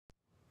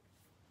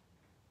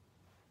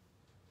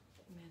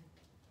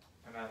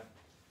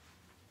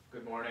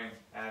morning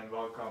and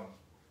welcome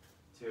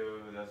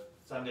to the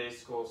Sunday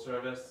school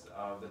service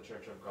of the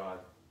Church of God.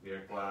 We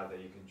are glad that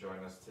you can join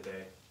us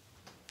today,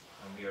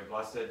 and we are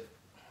blessed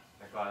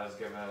that God has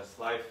given us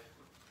life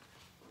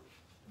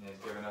and He has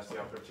given us the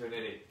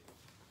opportunity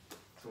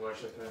to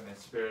worship Him in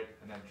spirit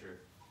and in truth.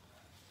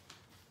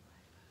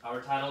 Our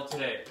title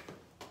today,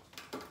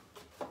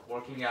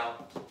 Working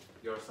Out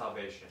Your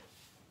Salvation.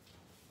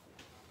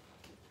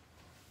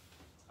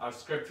 Our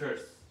scriptures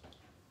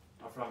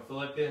are from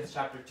Philippians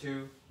chapter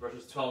 2,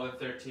 verses 12 and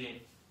 13,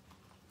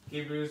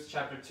 Hebrews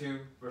chapter 2,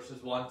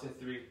 verses 1 to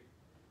 3,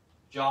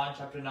 John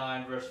chapter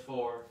 9, verse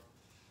 4,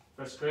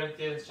 1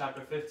 Corinthians chapter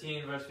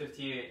 15, verse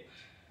 58,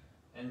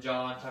 and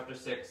John chapter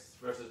 6,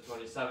 verses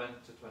 27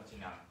 to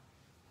 29.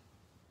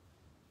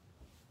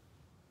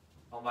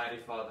 Almighty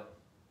Father,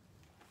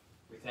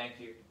 we thank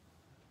you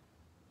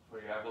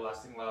for your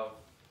everlasting love,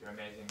 your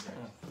amazing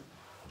grace.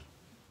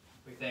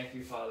 We thank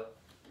you, Father,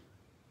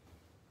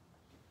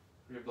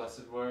 for your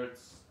blessed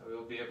words that we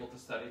will be able to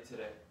study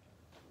today,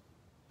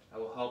 that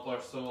will help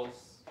our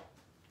souls,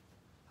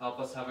 help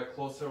us have a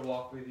closer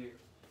walk with you.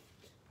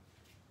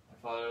 And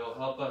Father, it will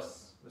help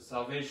us with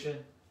salvation,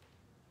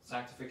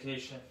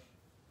 sanctification,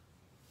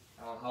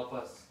 and will help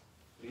us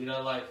lead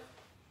a life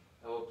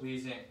that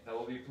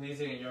will be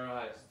pleasing in your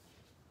eyes.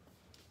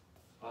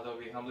 Father,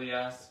 we humbly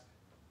ask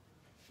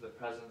for the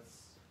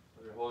presence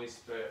of your Holy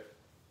Spirit,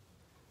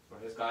 for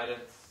His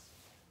guidance,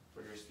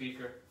 for your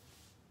speaker,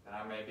 that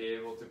I may be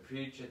able to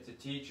preach and to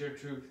teach your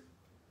truth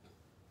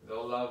with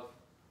all love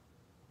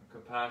and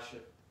compassion.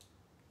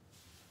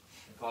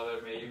 And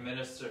Father, may you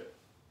minister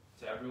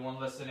to everyone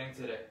listening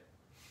today.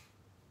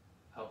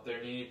 Help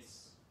their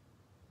needs,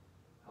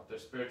 help their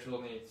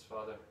spiritual needs,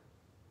 Father.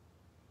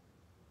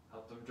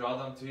 Help them, draw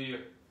them to you.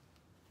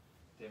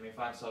 They may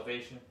find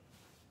salvation.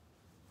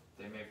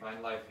 They may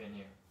find life in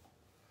you.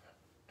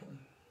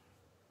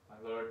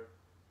 My Lord,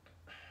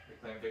 we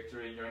claim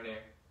victory in your name.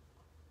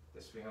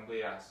 This we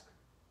humbly ask.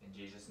 In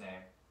Jesus' name,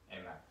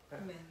 amen.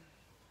 Amen.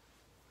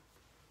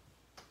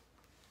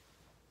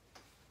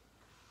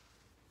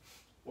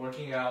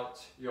 Working out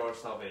your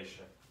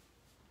salvation.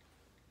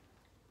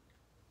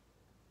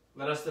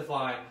 Let us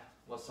define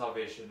what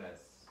salvation is.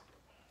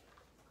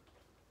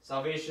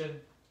 Salvation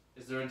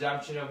is the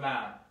redemption of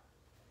man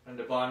from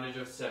the bondage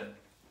of sin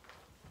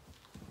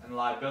and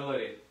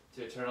liability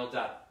to eternal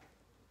death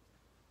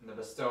and the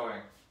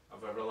bestowing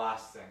of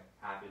everlasting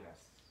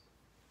happiness.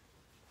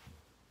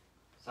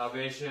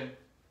 Salvation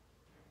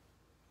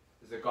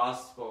is the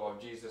gospel of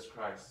Jesus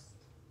Christ.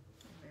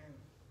 Amen.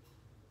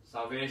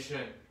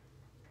 Salvation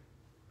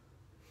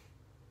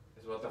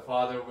is what the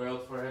Father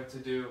willed for Him to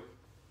do,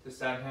 to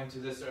send Him to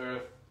this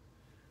earth,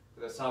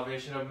 for the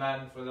salvation of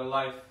men, for the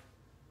life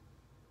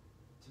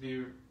to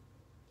be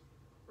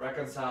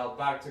reconciled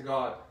back to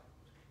God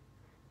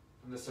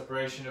from the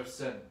separation of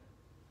sin.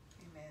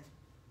 Amen.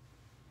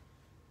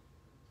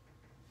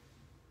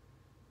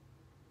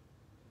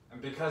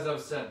 And because of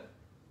sin,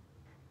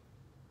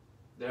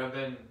 there have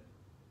been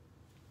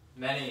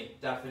many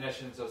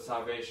definitions of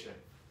salvation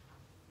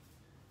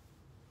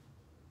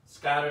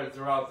scattered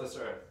throughout this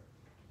earth.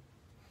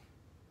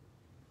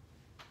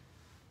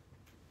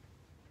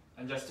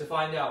 And just to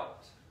find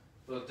out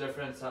those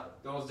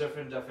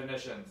different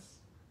definitions,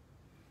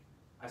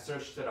 I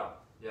searched it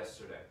up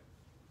yesterday.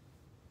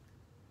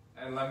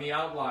 And let me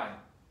outline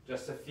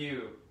just a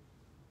few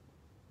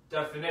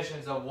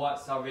definitions of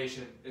what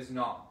salvation is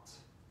not.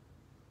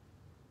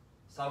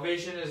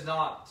 Salvation is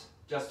not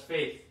just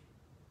faith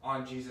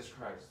on Jesus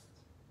Christ.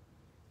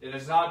 It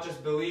is not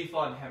just belief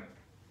on Him.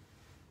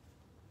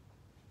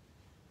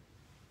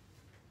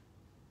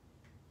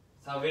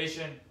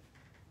 Salvation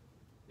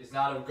is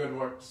not of good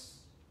works,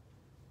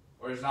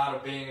 or is not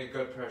of being a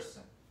good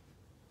person.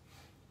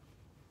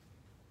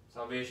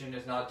 Salvation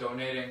is not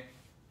donating,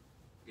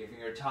 giving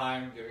your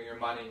time, giving your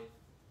money,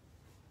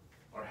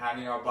 or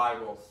handing out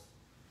Bibles.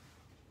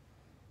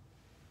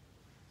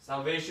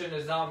 Salvation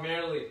is not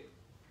merely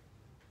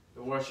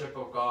the worship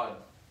of God.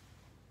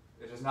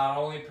 It is not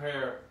only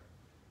prayer.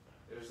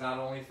 It is not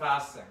only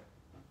fasting.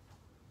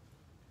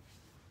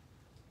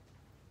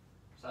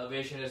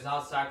 Salvation is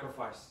not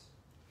sacrifice.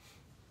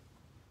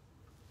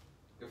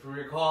 If we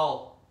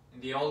recall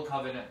in the Old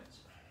Covenant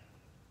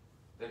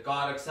that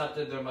God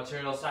accepted their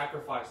material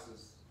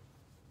sacrifices,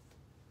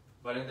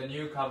 but in the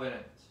New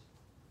Covenant,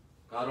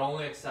 God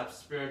only accepts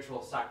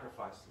spiritual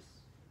sacrifices.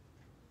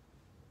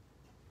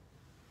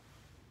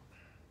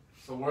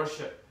 So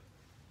worship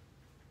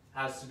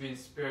has to be in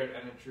spirit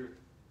and in truth.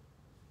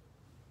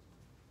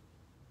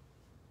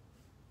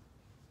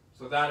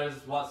 So that is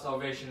what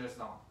salvation is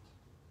not.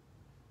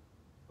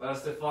 Let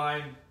us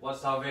define what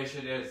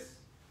salvation is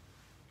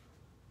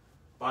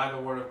by the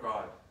Word of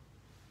God.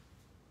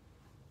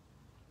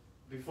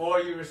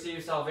 Before you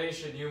receive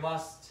salvation, you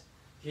must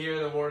hear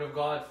the Word of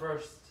God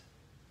first.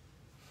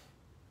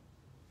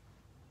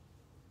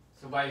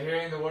 So by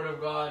hearing the Word of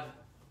God,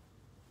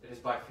 it is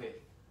by faith.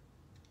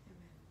 Amen.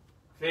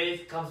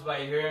 Faith comes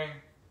by hearing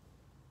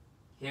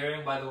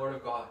by the Word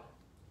of God.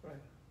 Right.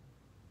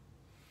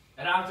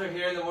 And after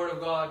hearing the Word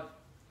of God,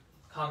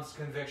 comes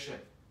conviction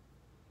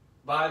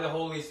by the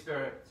Holy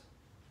Spirit.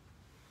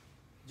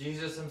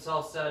 Jesus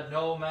himself said,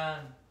 "No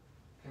man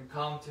can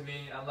come to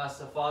me unless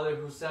the Father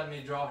who sent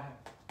me draw him."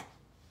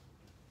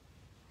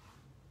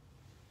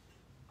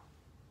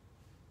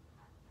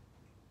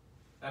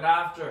 And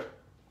after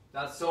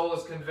that soul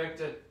is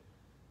convicted,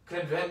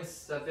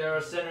 convinced that they are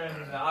a sinner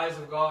in the eyes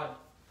of God,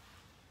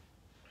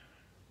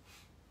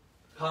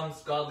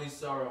 comes godly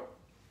sorrow.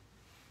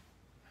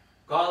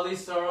 Godly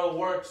sorrow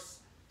works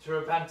to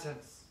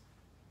repentance.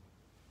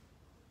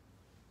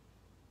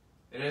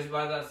 It is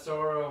by that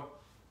sorrow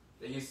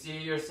that you see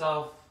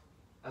yourself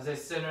as a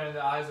sinner in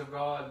the eyes of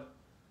God,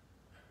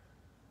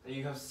 that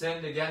you have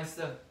sinned against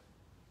Him,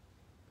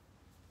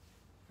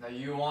 that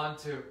you want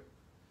to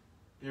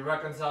be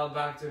reconciled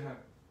back to Him,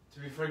 to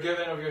be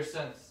forgiven of your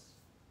sins.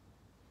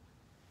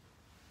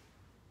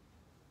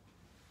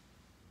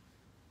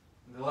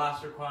 And the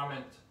last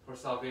requirement for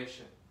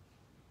salvation,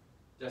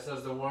 just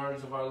as the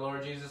words of our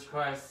Lord Jesus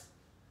Christ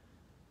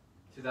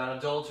to that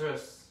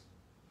adulteress,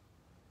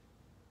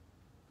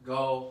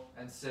 "Go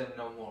and sin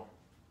no more."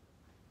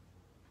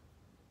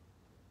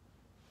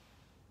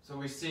 So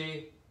we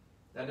see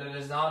that it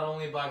is not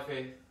only by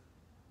faith,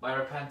 by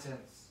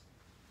repentance,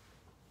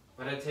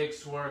 but it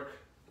takes work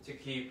to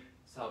keep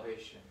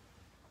salvation.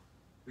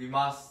 We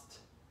must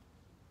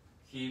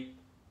keep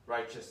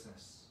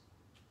righteousness.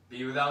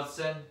 Be without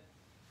sin,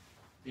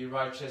 be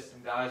righteous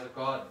in the eyes of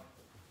God.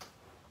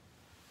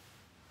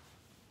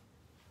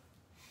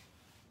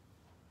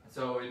 And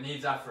so it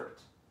needs effort.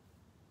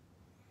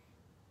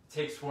 It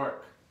takes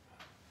work.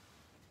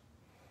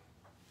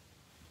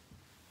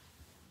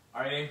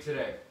 Our aim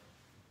today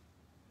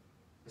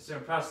is to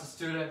impress the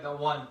student that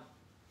one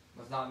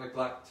must not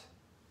neglect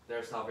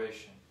their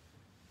salvation.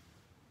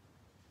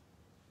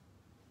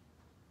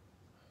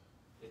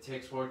 It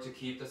takes work to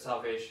keep the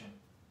salvation.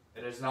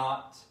 It is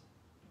not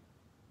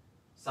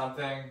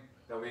something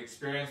that we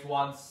experience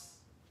once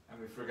and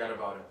we forget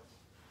about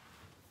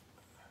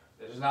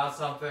it. It is not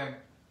something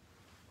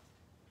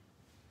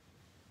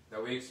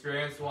that we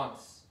experience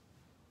once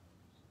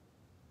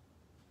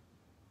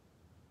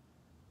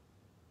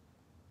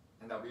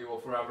and that we will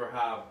forever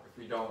have if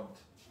we don't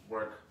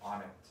work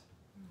on it.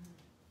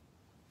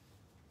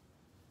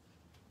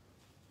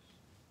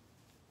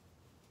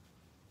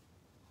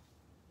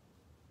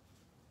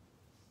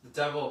 The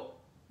devil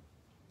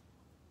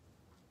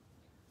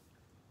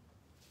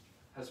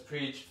has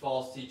preached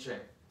false teaching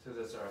to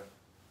this earth.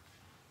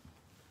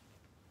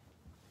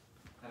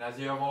 And as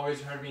you have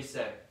always heard me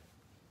say,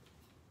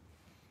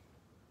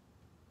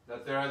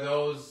 that there are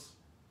those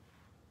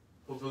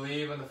who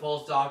believe in the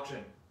false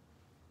doctrine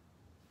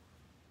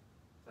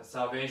that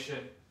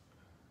salvation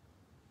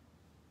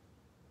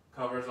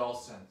covers all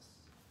sins,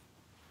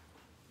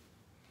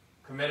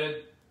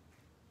 committed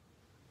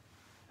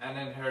and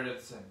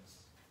inherited sins.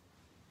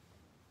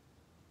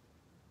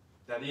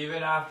 That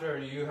even after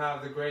you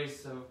have the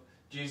grace of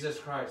Jesus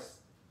Christ,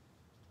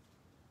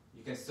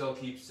 you can still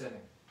keep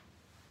sinning.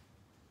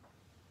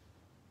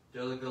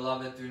 Dearly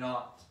beloved, do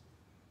not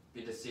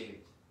be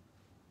deceived.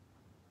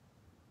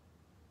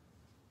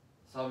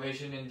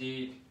 Salvation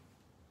indeed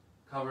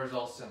covers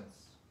all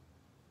sins.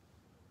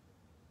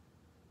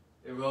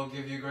 It will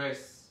give you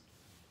grace.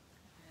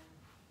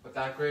 But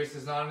that grace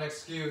is not an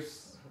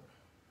excuse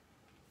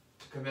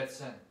to commit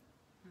sin.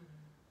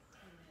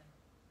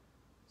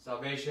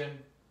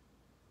 Salvation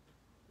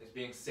is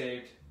being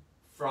saved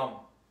from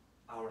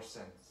our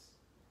sins,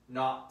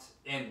 not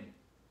in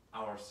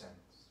our sins.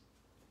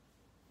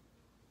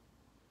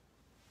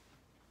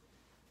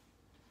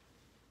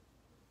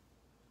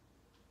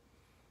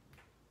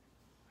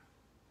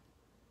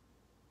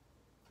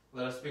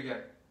 Let us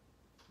begin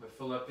with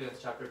Philippians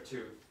chapter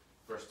 2,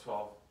 verse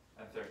 12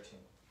 and 13.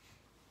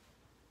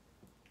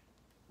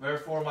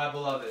 Wherefore, my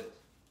beloved,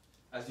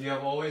 as you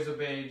have always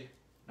obeyed,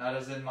 not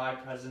as in my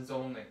presence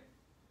only,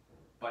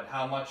 but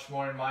how much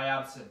more in my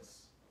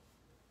absence,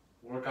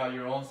 work out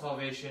your own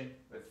salvation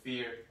with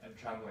fear and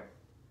trembling.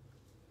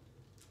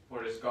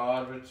 For it is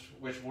God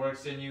which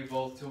works in you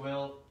both to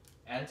will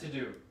and to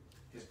do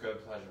His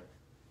good pleasure.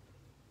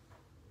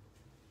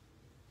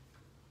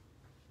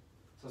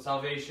 So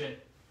salvation,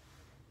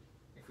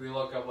 if we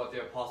look at what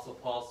the Apostle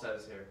Paul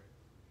says here,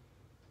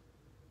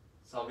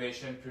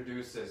 salvation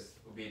produces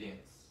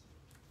obedience.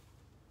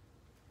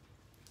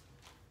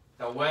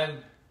 That when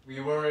we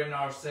were in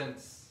our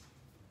sins,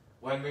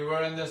 when we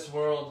were in this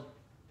world,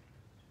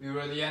 we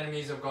were the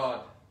enemies of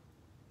God.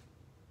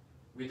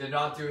 We did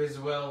not do His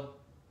will.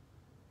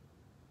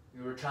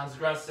 We were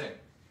transgressing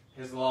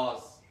His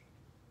laws.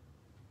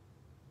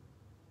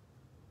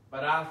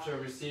 But after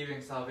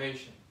receiving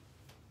salvation,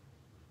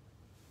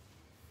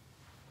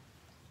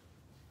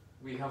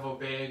 we have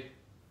obeyed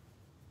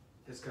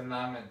His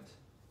commandment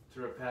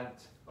to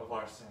repent of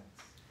our sins.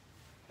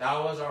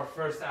 That was our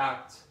first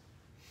act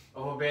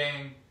of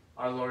obeying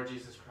our Lord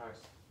Jesus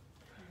Christ.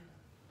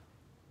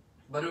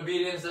 But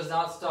obedience does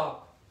not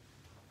stop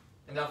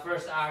in that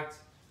first act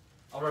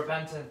of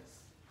repentance.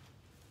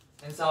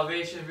 In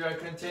salvation, we are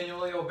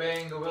continually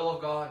obeying the will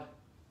of God.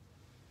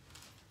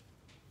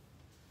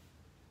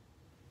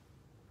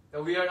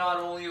 that we are not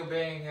only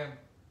obeying Him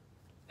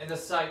in the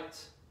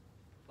sight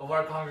of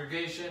our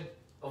congregation,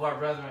 of our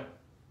brethren,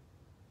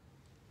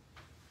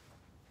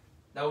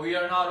 that we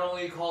are not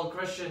only called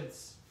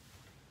Christians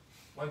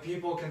when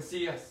people can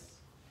see us,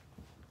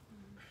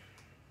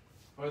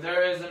 for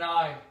there is an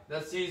eye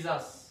that sees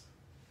us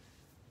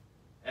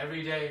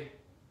every day,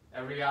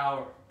 every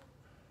hour.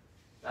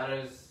 That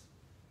is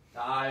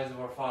the eyes of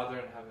our Father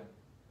in heaven.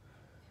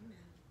 Amen.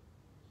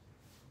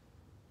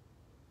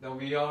 That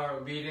we are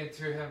obedient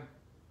to Him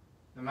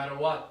no matter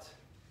what.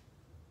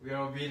 We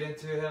are obedient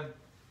to Him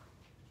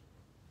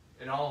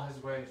in all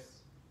His ways.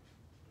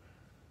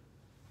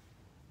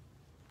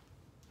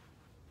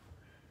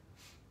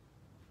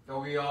 That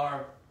we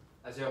are,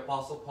 as the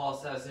Apostle Paul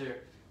says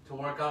here, to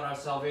work out our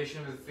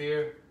salvation with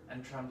fear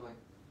and trembling.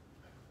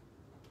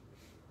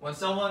 When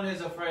someone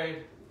is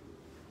afraid,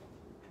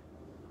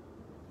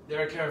 they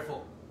are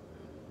careful.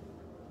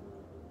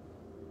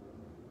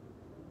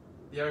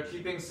 They are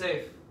keeping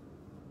safe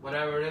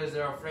whatever it is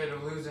they're afraid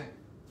of losing.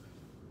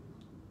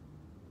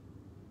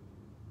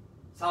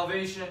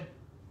 Salvation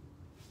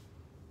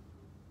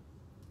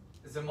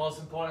is the most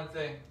important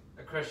thing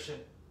a Christian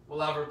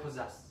will ever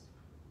possess.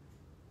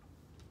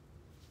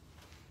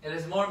 It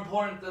is more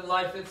important than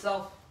life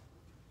itself.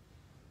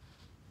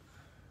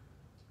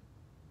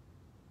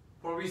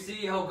 For we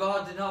see how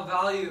God did not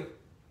value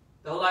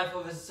the life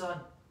of His Son.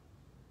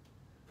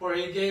 For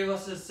He gave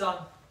us His Son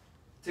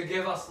to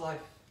give us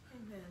life.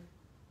 Amen.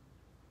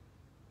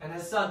 And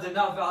His Son did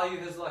not value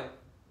His life.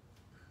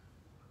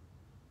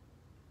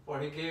 For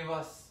He gave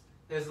us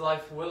His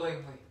life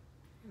willingly,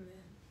 Amen.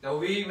 that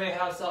we may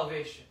have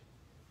salvation.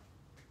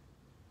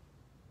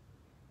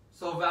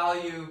 So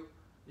value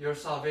your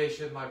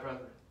salvation, my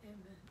brethren.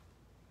 Amen.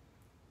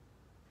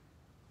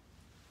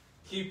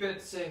 Keep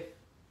it safe.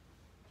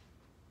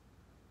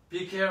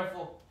 Be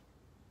careful.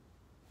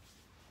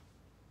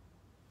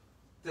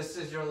 This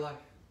is your life.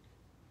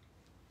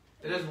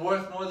 It is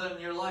worth more than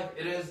your life.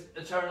 It is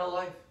eternal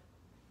life.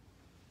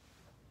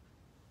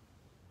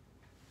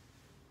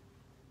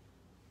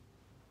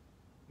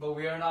 But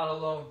we are not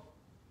alone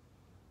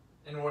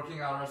in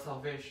working out our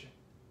salvation.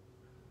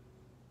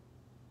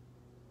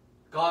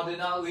 God did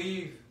not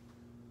leave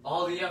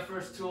all the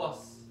efforts to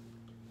us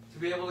to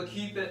be able to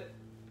keep it,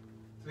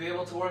 to be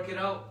able to work it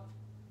out.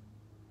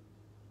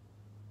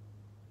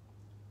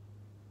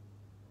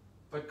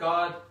 But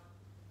God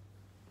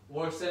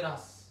works in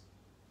us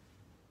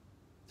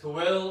to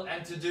will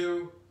and to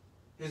do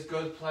His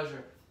good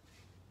pleasure.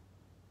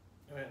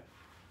 Amen.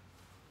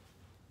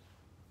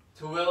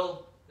 To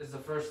will is the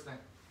first thing.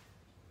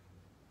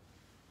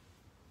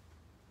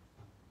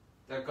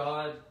 That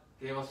God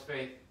gave us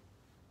faith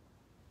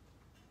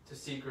to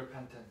seek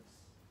repentance.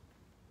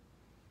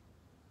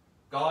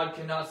 God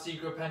cannot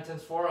seek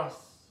repentance for us.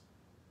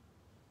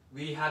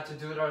 We had to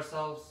do it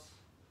ourselves.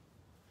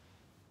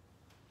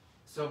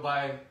 So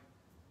by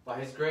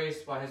His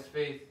grace, by His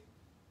faith,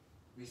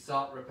 we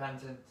sought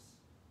repentance.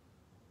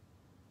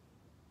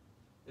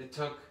 It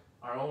took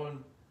our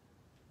own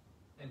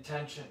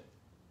intention,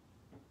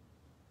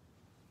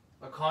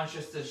 a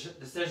conscious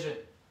decision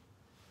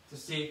to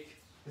seek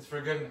His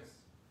forgiveness.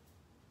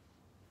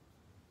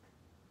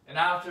 And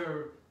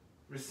after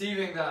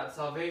receiving that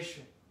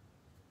salvation,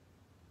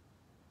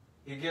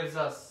 He gives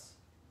us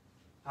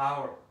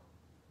power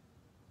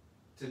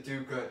to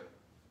do good.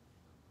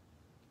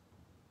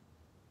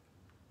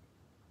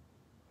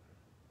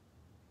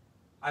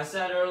 I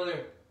said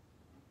earlier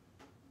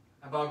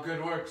about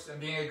good works and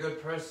being a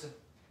good person.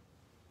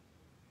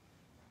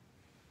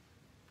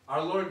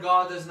 Our Lord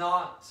God does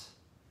not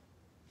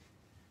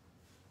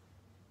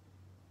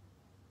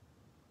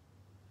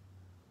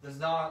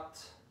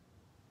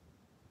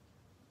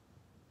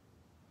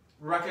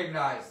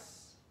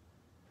recognize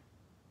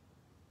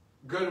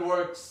good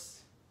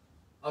works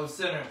of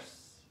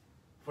sinners.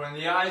 For in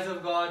the eyes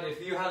of God,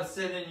 if you have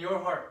sin in your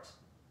heart,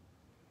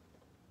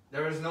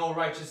 there is no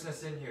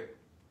righteousness in you.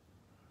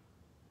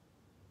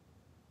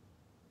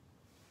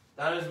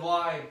 That is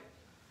why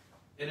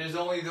it is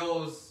only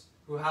those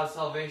who have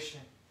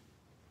salvation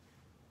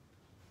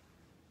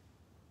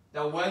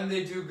that when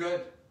they do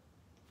good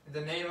in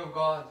the name of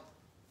God,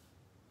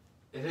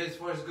 it is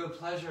for His good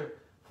pleasure,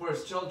 for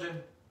His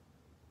children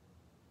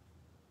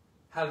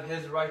have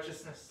His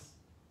righteousness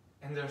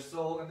in their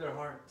soul and their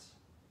heart.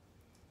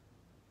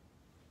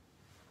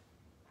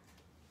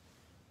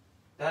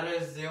 That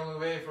is the only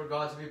way for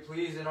God to be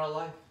pleased in our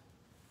life.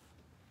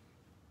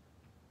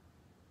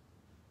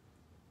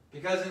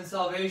 Because in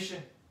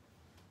salvation,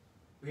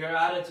 we are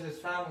added to His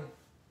family.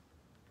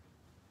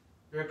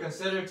 We are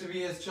considered to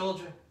be His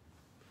children.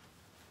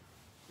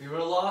 We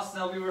were lost,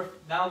 now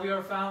we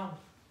are found.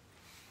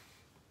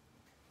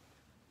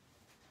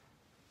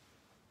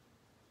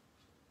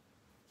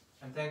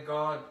 And thank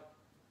God,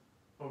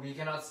 for we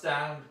cannot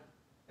stand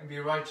and be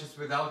righteous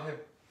without Him.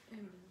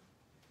 Amen.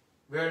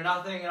 We are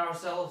nothing in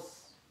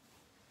ourselves.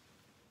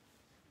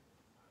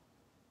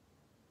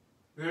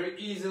 We are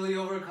easily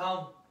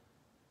overcome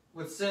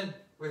with sin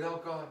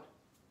without God.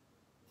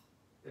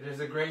 It is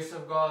the grace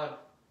of God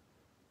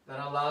that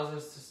allows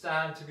us to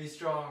stand, to be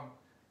strong.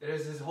 It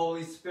is His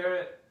Holy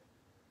Spirit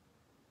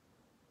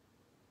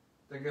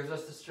that gives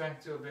us the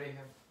strength to obey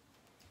Him,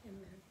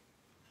 Amen.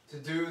 to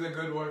do the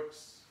good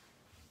works.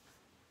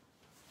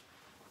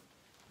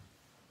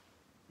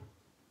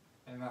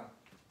 Amen.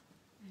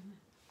 Amen.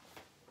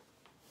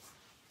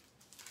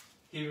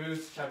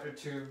 Hebrews chapter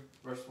 2,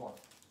 verse 1.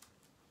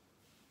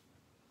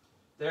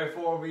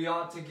 Therefore we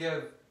ought to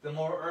give the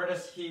more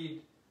earnest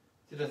heed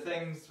to the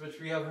things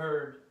which we have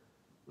heard,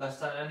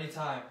 lest at any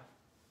time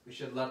we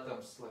should let them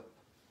slip.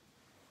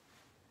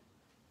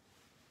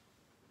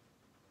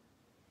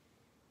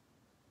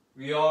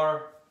 We are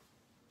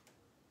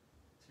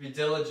to be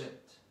diligent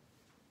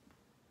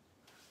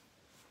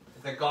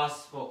in the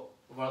gospel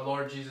of our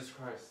Lord Jesus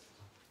Christ.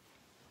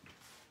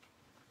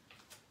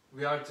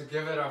 We are to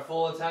give it our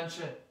full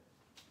attention.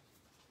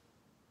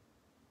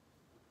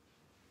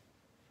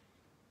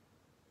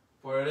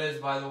 For it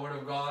is by the word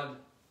of God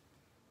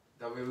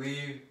that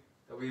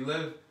we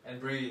live and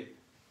breathe.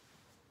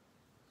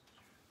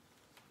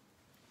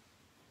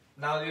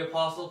 Now the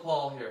Apostle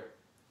Paul here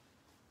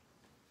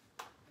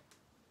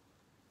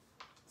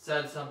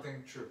said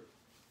something true.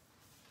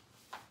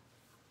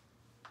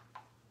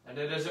 And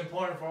it is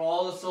important for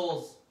all the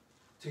souls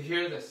to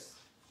hear this.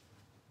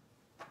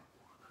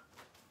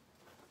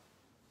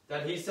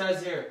 That he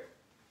says here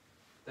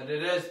that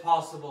it is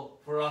possible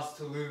for us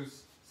to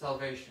lose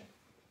salvation.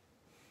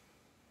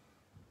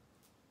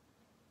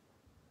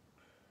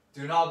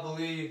 Do not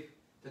believe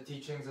the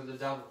teachings of the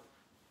devil.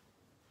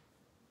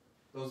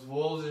 Those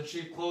wolves in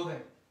sheep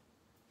clothing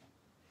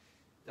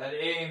that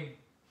aim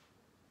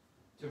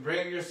to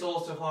bring your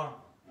souls to harm.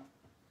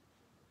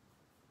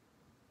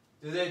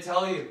 Do they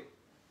tell you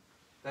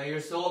that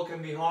your soul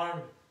can be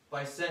harmed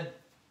by sin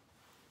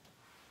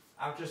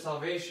after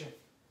salvation?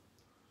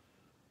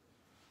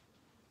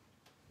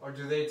 Or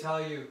do they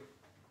tell you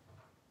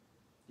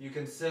you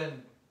can sin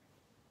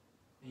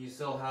and you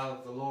still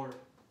have the Lord?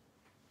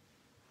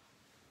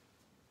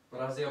 But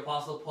as the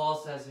Apostle Paul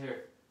says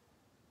here,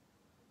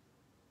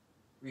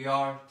 we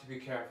are to be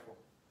careful.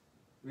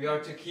 We are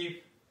to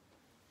keep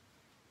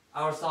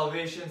our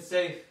salvation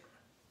safe.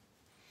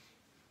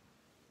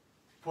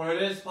 For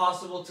it is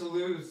possible to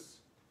lose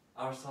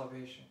our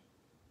salvation.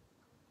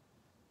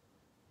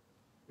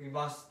 We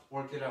must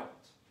work it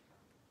out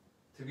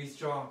to be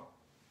strong.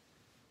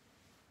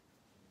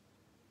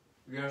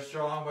 We are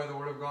strong by the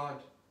Word of God.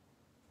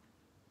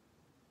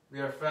 We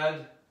are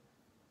fed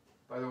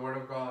by the Word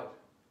of God.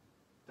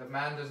 That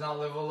man does not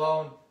live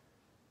alone.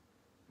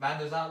 Man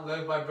does not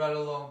live by bread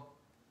alone,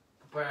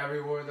 but by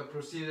every word that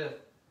proceedeth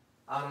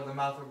out of the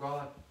mouth of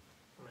God.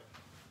 Amen.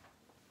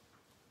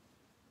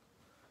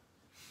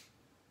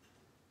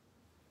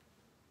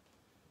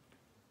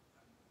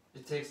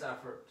 It takes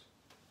effort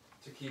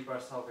to keep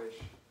our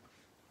salvation.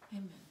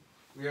 Amen.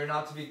 We are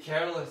not to be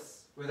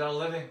careless with our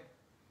living.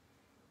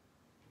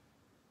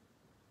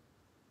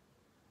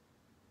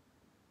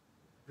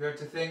 We are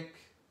to think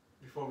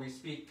before we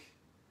speak.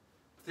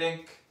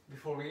 Think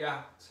before we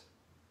act.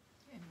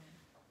 Amen.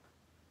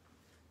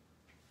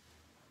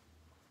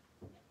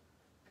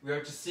 We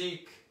are to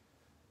seek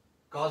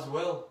God's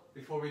will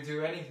before we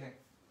do anything,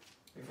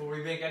 before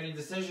we make any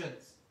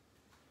decisions.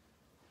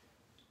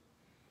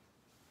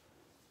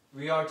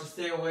 We are to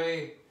stay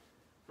away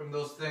from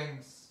those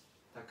things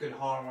that could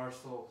harm our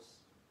souls,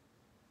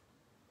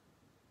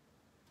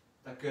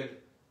 that could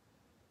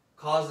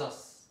cause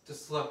us to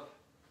slip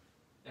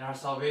in our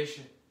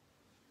salvation.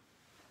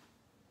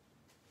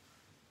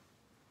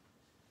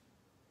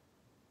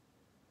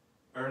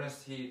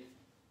 Earnest heed,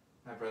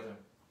 my brethren.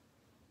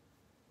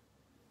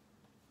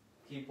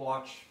 Keep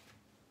watch.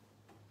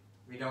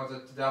 We know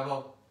that the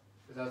devil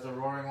is as a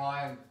roaring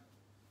lion,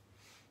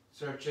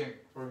 searching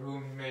for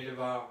whom he may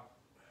devour.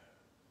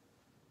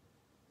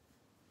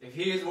 If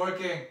he is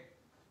working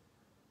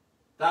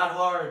that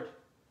hard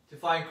to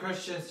find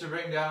Christians to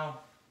bring down,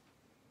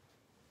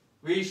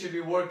 we should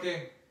be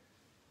working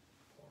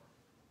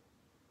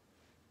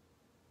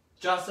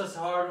just as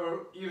hard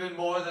or even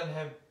more than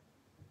him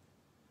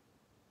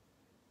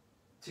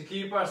to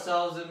keep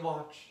ourselves in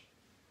watch.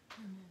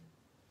 Amen.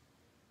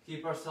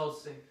 Keep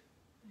ourselves safe.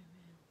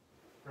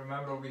 Amen.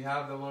 Remember, we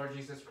have the Lord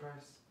Jesus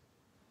Christ.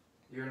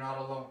 You're not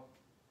alone.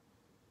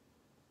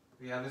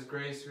 We have His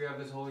grace, we have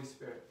His Holy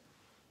Spirit.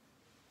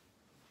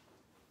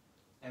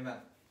 Amen.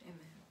 Amen.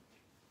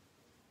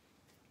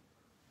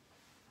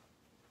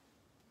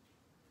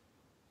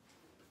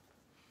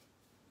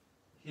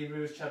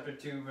 Hebrews chapter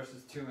 2,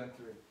 verses 2 and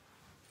 3.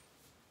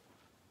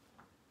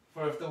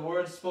 For if the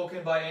word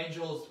spoken by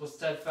angels was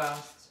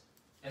steadfast,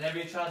 and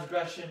every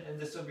transgression and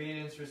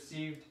disobedience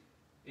received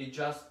a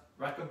just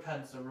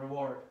recompense or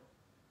reward,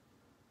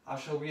 how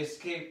shall we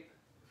escape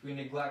if we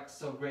neglect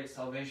so great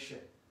salvation,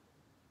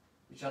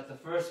 which at the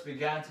first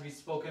began to be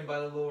spoken by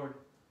the Lord,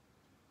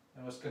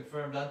 and was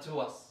confirmed unto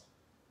us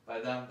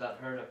by them that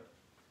heard Him?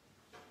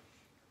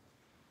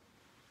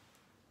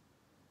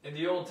 In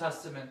the Old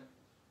Testament,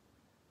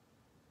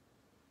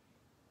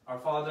 our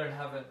Father in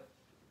heaven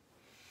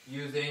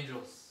used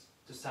angels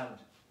to send.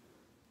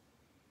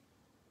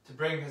 to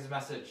bring his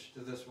message to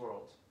this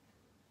world.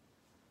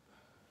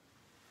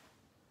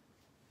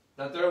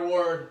 That their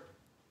word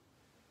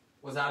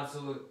was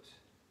absolute,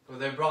 for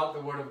they brought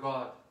the word of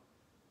God.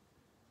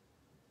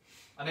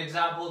 An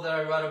example that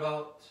I read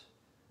about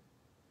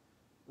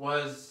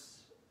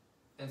was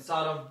in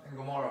Sodom and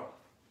Gomorrah.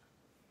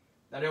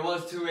 That it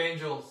was 2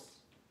 angels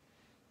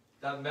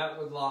that met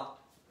with Lot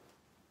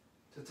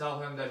to tell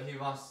him that he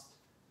must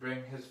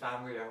bring his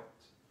family out.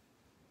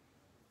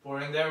 For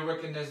in their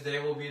wickedness they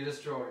will be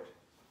destroyed.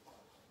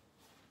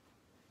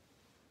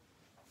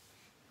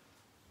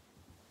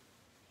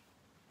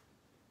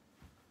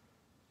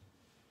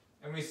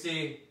 And we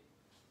see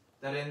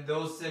that in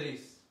those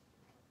cities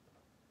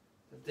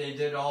that they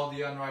did all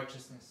the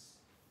unrighteousness,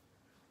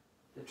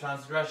 the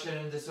transgression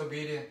and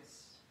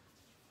disobedience.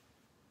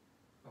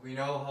 And we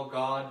know how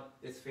God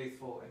is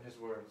faithful in his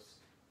words.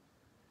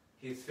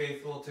 He is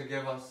faithful to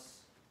give us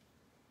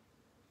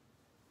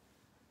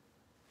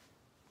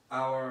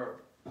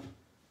our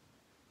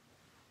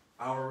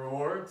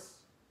rewards,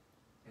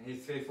 and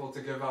he's faithful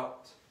to give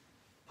out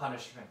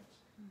punishment.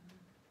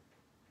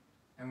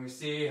 And we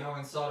see how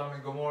in Sodom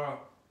and Gomorrah,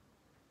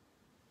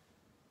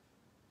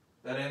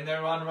 that in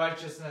their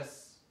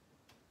unrighteousness,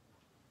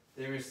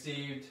 they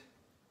received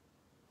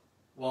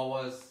what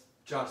was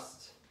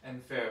just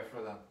and fair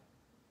for them.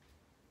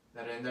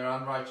 That in their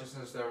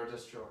unrighteousness they were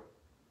destroyed.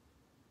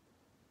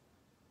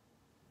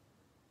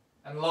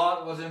 And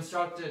Lot was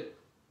instructed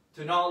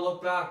to not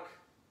look back.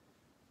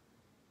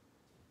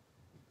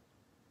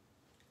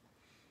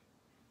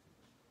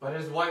 But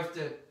his wife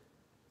did,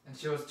 and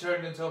she was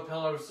turned into a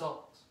pillar of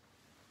salt.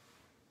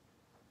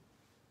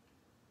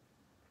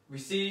 We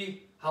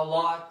see how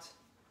Lot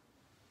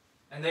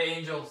and the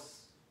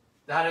angels,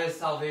 that is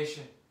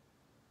salvation.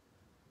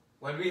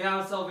 When we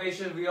have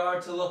salvation, we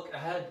are to look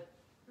ahead.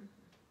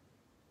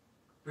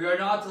 We are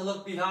not to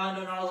look behind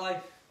on our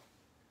life.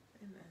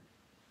 Amen.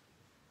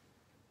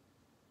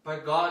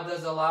 But God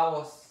does allow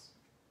us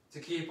to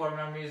keep our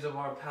memories of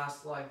our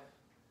past life,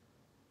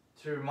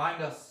 to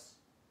remind us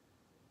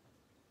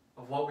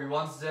of what we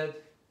once did,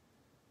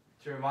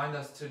 to remind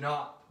us to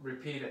not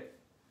repeat it,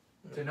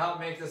 to not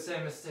make the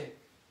same mistake.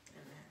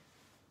 Amen.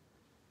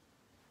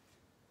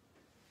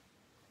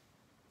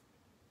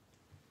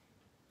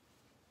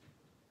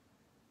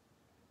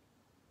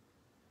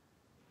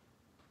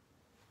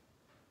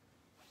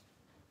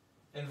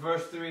 In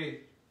verse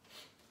 3,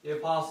 the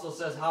apostle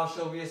says, "How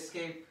shall we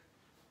escape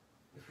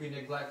if we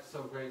neglect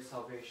so great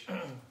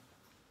salvation?"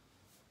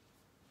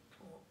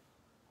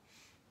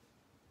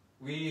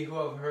 We who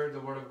have heard the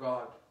word of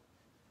God,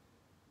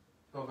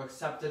 who have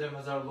accepted him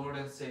as our Lord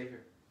and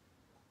Savior,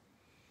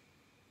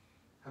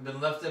 have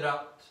been lifted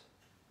out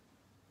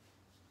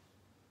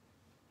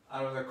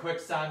of the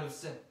quicksand of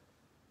sin.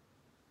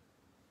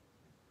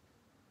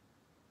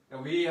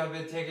 That we have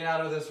been taken out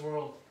of this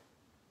world.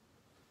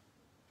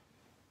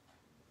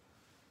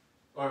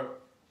 Or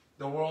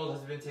the world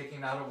has been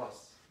taken out of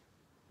us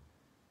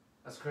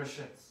as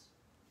Christians.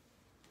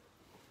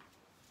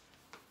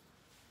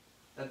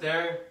 That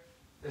there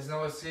is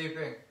no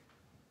escaping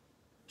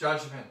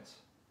judgment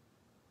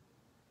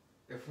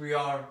if we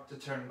are to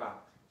turn back.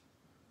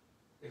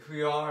 If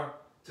we are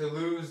to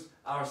lose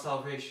our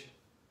salvation.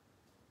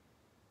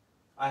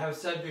 I have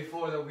said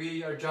before that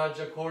we are judged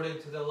according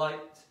to the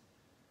light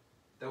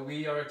that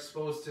we are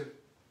exposed to.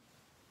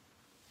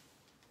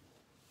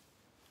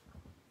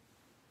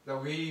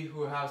 That we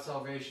who have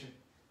salvation,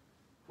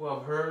 who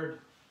have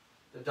heard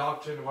the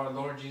doctrine of our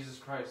Lord Jesus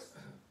Christ,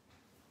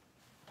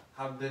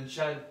 have been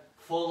shed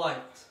full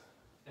light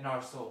in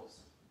our souls.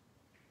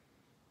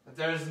 That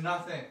there is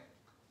nothing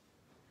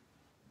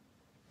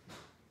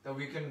that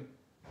we can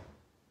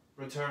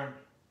return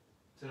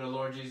to the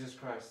Lord Jesus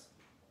Christ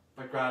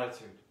but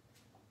gratitude.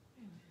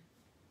 Amen.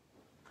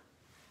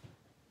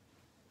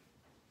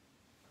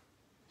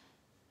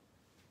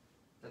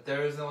 That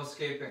there is no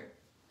escaping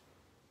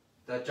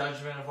that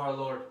judgment of our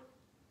Lord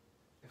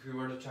if we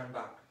were to turn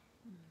back.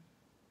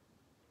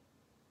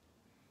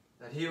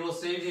 That he will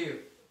say to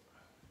you,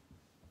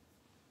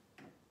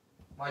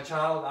 "My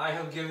child, I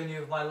have given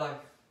you my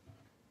life.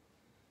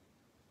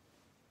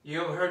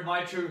 You have heard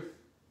my truth.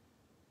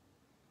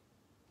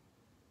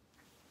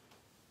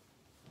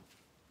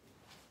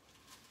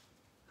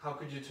 How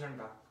could you turn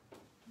back?"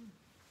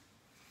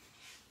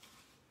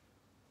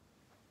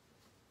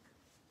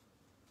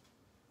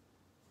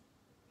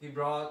 He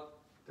brought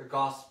the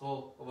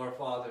gospel of our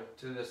Father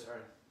to this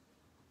earth.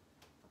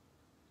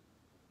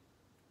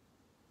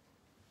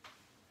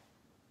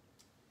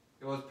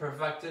 It was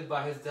perfected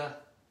by his death.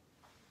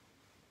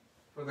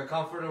 For the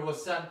Comforter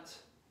was sent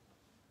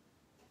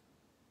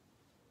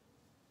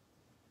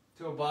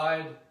to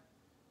abide,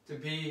 to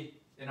be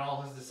in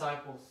all his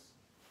disciples,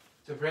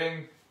 to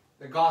bring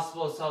the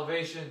gospel of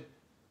salvation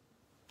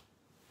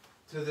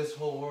to this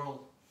whole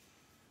world.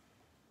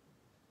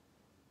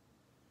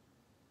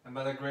 And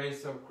by the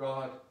grace of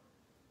God,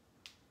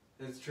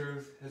 his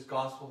truth, his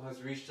gospel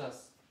has reached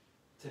us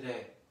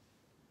today.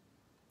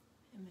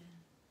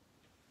 Amen.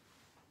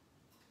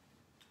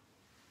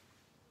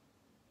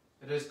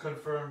 It is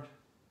confirmed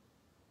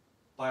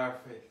by our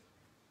faith.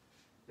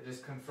 It is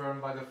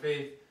confirmed by the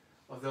faith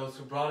of those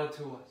who brought it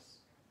to us,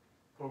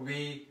 for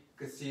we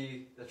could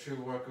see the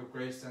true work of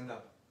grace in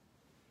them.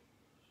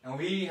 And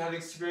we have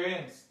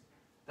experienced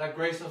that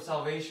grace of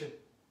salvation.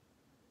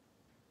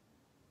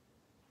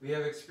 We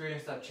have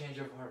experienced that change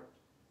of heart.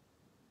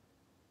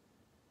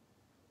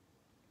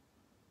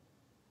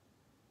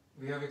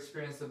 We have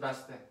experienced the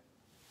best thing.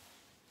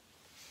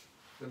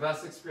 The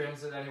best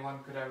experience that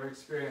anyone could ever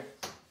experience.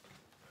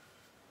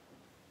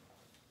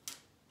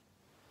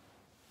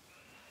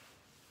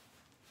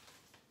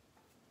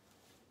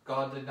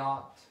 God did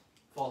not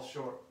fall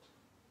short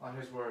on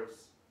His words.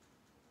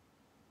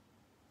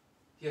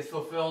 He has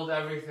fulfilled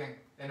everything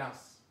in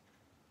us.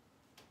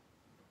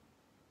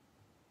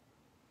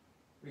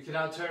 We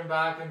cannot turn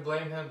back and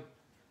blame Him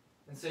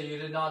and say, you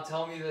did not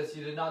tell me this,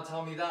 you did not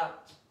tell me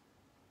that.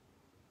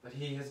 But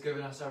He has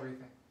given us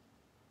everything.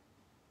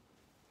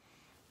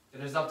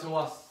 It is up to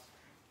us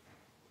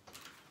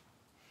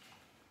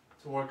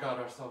to work out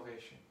our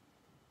salvation.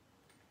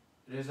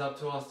 It is up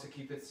to us to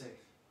keep it safe.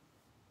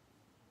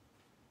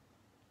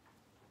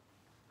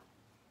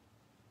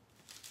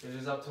 It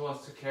is up to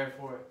us to care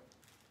for it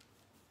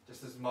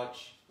just as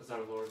much as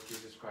our Lord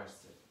Jesus Christ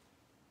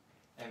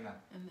did. Amen.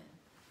 Amen.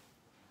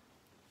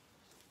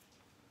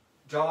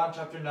 John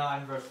chapter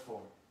 9, verse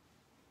 4.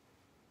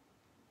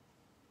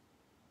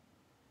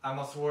 I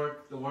must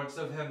work the works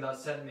of Him that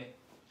sent me,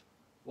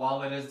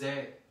 while it is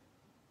day.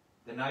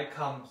 The night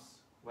comes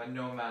when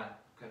no man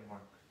can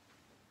work.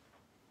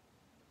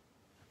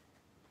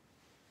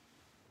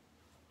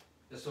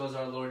 This was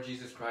our Lord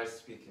Jesus Christ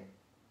speaking.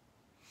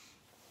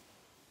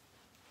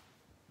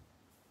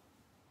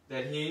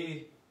 That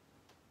He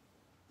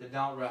did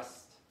not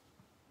rest.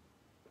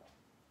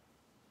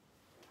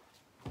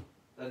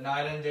 That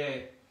night and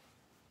day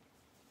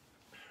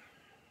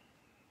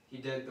He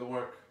did the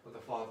work of the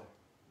Father.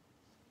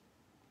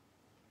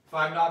 If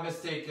I'm not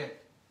mistaken,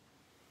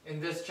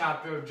 in this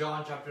chapter of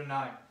John chapter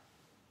 9,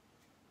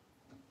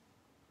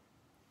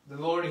 the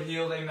Lord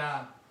healed a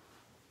man.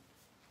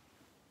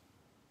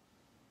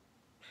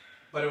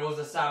 But it was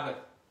a Sabbath.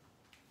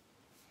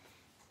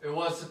 It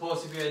was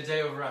supposed to be a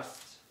day of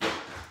rest.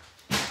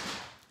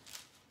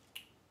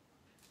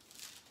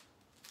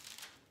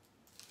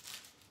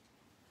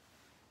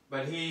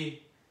 But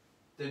He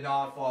did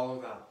not follow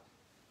that.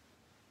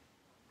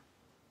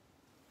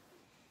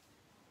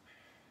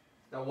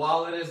 That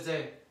while it is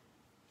day,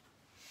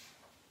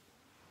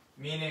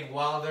 meaning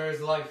while there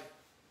is life,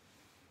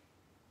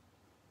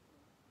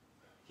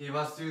 He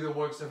must do the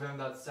works of Him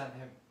that sent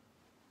Him.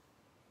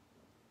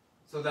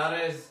 So that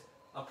is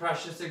a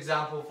precious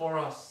example for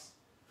us,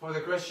 for the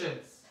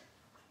Christians,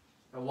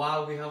 that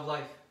while we have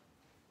life,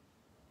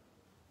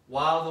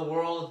 while the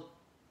world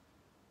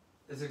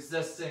is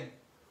existing,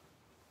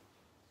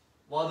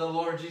 while the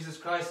Lord Jesus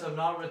Christ have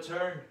not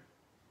returned,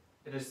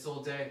 it is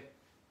still day.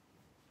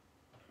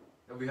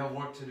 That we have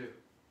work to do.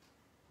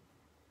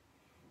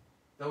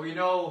 That we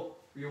know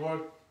we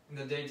work in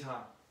the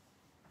daytime.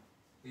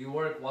 We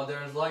work while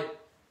there is light,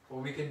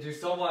 where we can do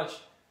so much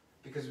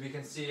because we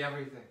can see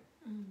everything.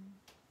 Mm.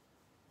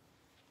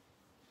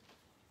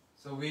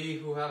 So we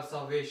who have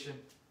salvation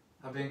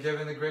have been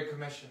given the Great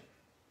Commission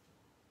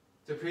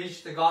to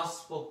preach the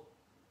gospel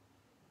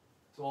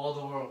to all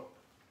the world,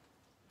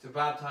 to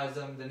baptize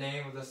them in the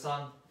name of the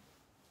Son,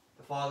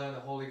 the Father, and the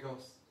Holy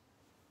Ghost.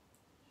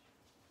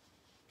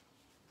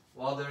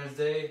 While there is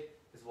day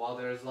is while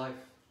there is life.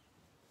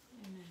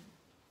 Amen.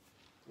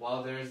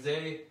 While there is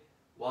day,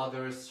 while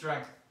there is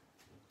strength.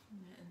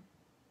 Amen.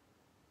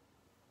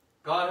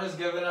 God has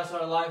given us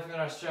our life and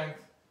our strength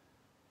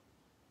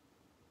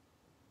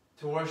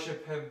to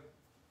worship Him,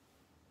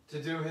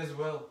 to do His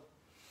will.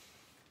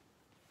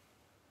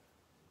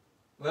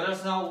 Let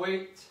us not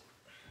wait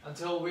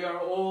until we are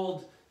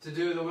old to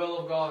do the will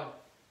of God.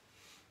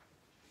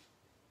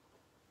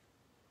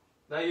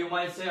 That you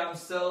might say, I'm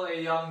still a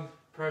young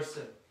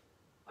person.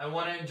 I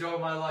want to enjoy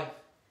my life.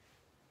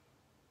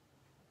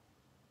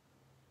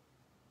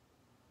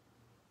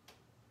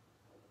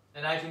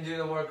 And I can do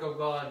the work of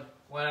God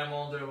when I'm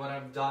older, when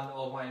I've done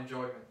all my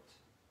enjoyment.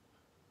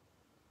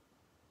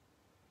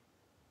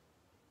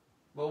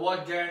 But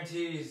what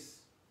guarantees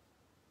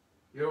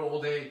your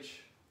old age?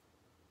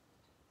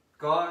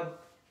 God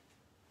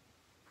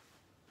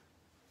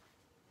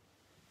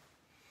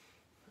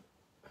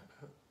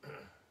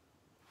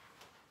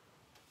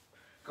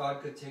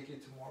could take you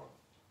tomorrow.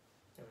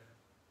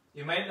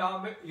 You might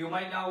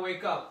not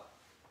wake up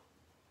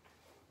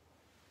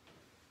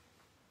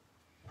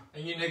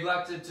and you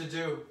neglected to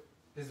do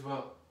His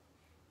will.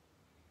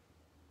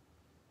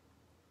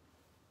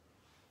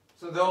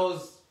 So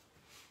those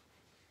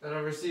that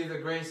have received the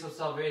grace of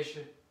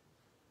salvation,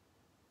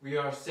 we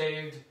are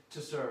saved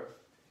to serve.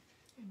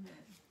 Amen.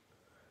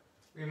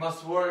 We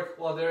must work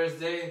while there is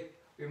day.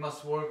 We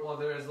must work while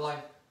there is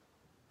life,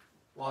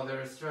 while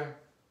there is strength.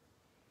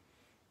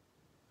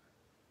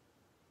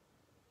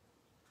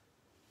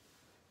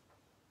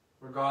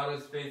 For God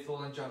is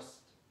faithful and just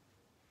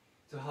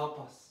to help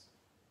us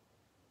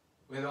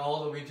with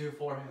all that we do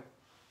for Him.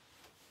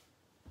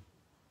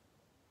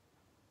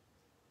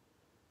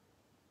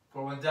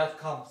 For when death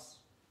comes,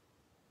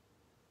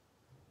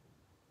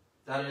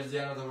 that is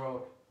the end of the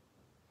road.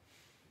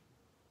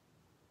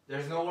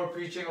 There's no more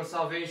preaching of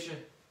salvation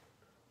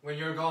when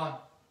you're gone.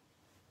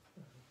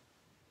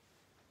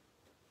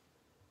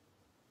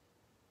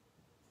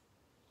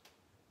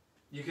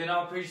 You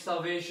cannot preach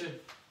salvation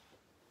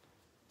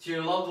to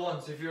your loved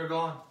ones if you're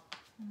gone.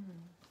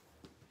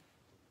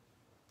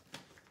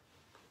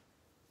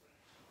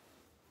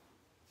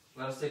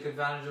 Let us take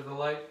advantage of the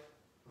light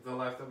of the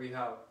life that we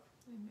have.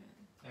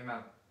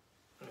 Amen.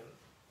 Amen.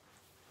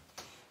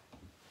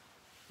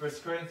 1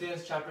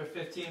 Corinthians chapter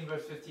 15,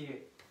 verse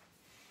 58.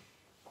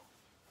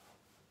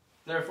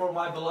 Therefore,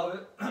 my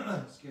beloved,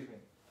 excuse me.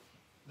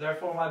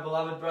 Therefore, my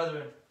beloved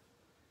brethren,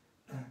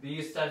 be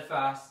ye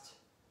steadfast,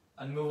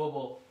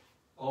 unmovable,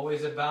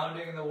 always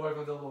abounding in the work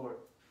of the Lord,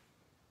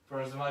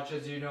 for as much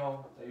as you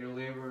know that your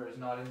labor is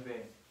not in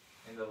vain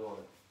in the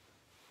Lord.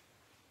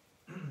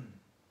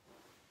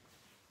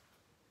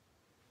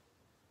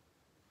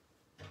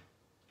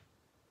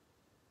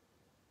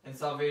 In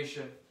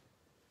salvation,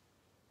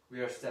 we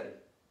are steady.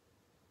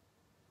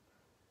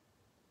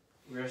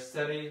 We are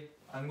steady,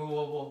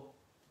 unmovable,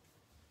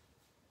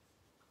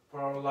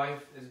 for our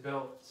life is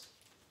built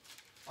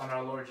on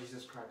our Lord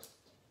Jesus Christ.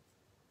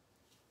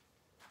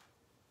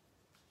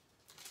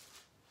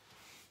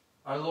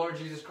 Our Lord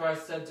Jesus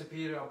Christ said to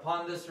Peter,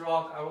 "Upon this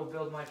rock I will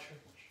build my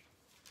church."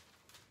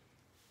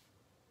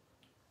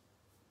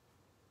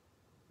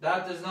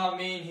 That does not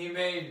mean he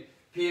made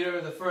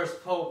Peter the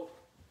first pope.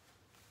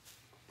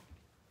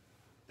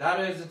 That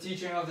is the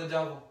teaching of the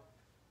devil.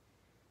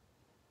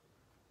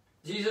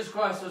 Jesus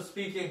Christ was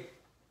speaking.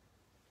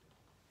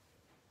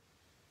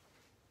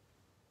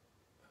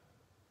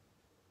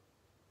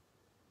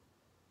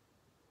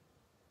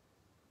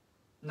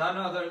 None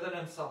other than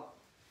himself.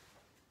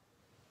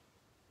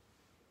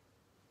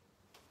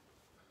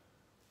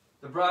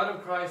 The bride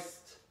of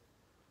Christ,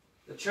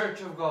 the church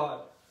of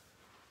God,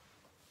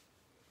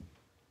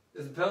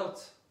 is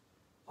built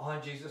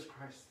on Jesus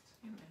Christ.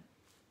 Amen.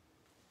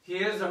 He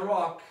is a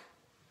rock.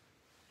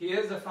 He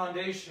is the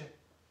foundation.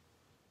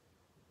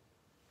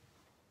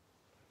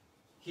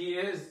 He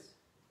is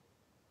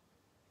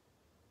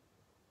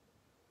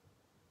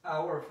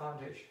our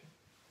foundation.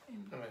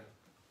 Amen.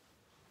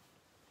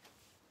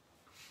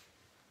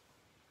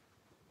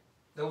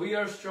 That we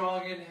are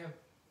strong in Him.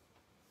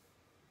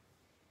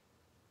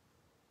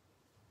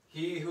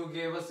 He who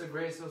gave us the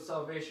grace of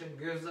salvation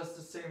gives us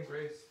the same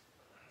grace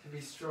to be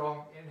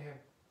strong in Him.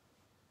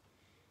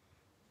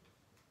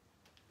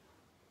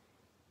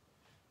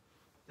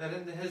 That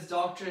in His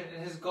doctrine,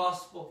 in His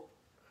gospel,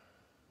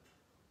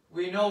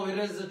 we know it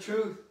is the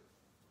truth.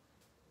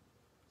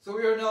 So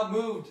we are not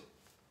moved.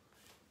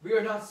 We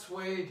are not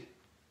swayed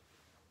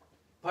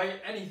by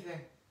anything.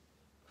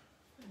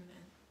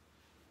 Amen.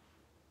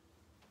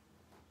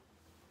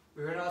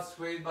 We are not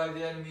swayed by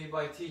the enemy,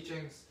 by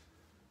teachings,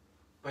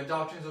 by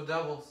doctrines of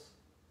devils,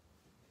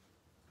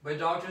 by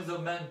doctrines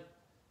of men.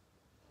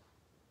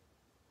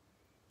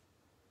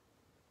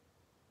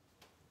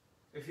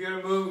 If you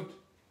are moved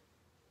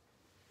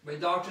by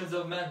doctrines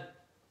of men,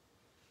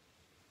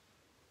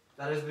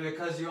 that is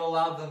because you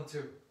allowed them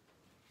to.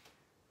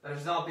 That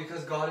is not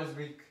because God is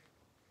weak.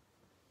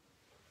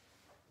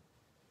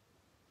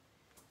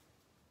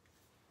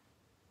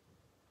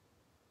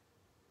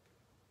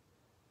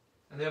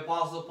 And the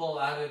Apostle Paul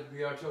added,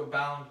 we are to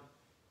abound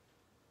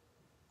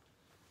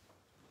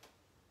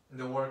in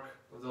the work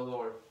of the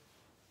Lord.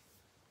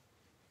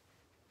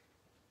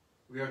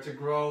 We are to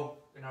grow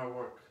in our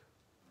work.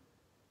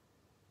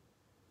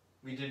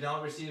 We did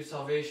not receive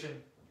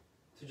salvation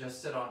to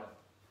just sit on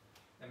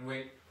it and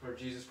wait for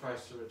Jesus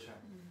Christ to return.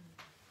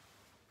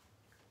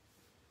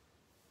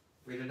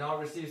 We did not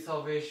receive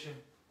salvation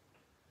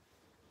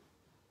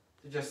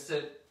to just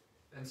sit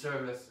in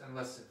service and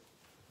listen.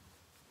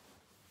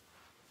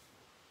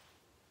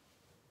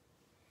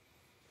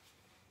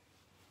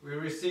 We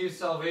receive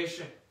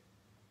salvation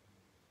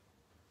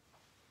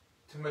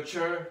to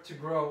mature, to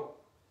grow.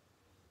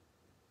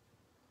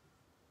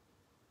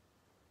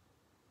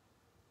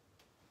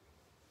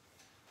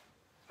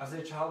 As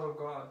a child of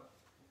God.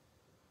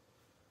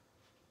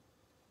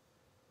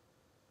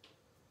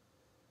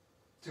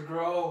 To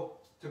grow,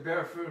 to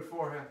bear fruit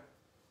for Him.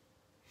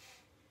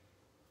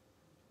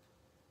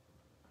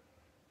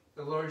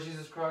 The Lord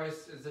Jesus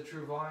Christ is the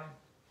true vine.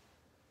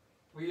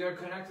 We are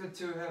connected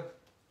to Him. Amen.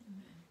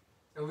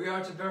 And we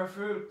are to bear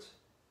fruit.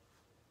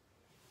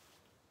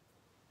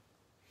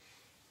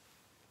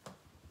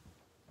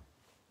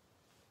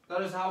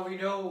 That is how we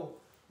know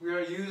we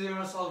are using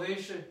our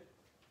salvation.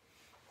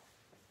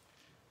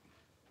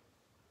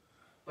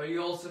 But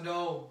you also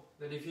know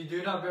that if you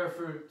do not bear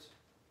fruit,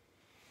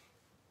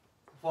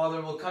 the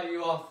Father will cut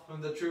you off from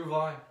the true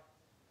vine.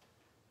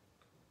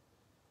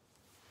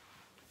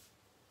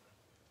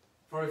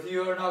 For if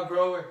you are not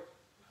growing,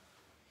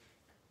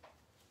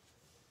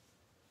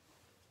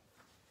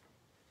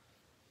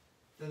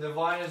 then the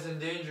vine is in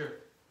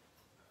danger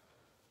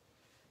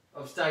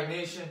of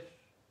stagnation,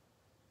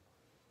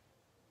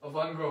 of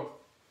ungrowth.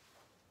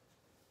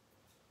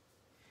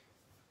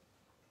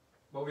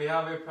 But we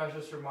have a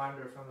precious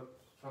reminder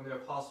from the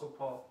Apostle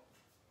Paul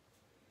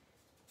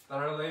that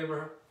our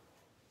labor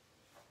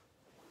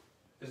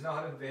is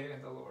not in vain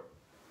in the Lord.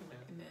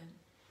 Amen.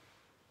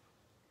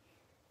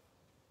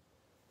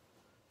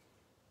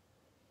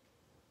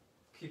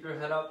 Keep your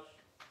head up,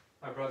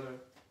 my brother.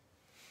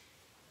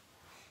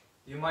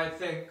 You might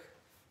think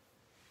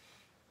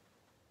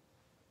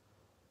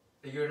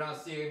that you're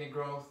not seeing any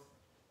growth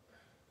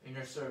in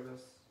your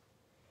service.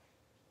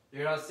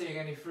 You're not seeing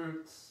any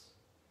fruits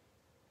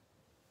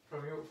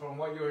from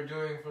what you are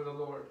doing for the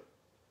Lord.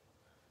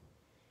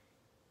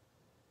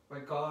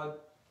 But God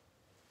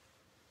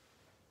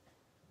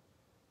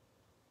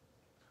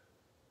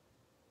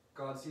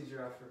sees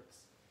your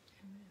efforts.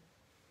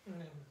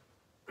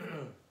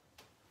 Amen.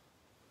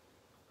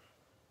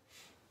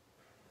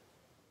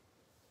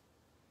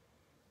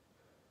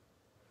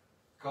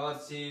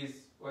 God sees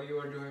what you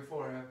are doing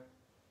for Him.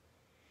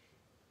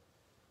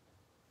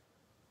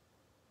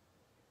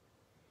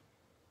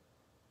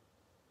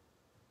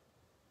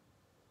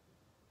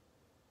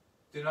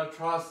 Do not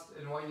trust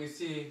in what you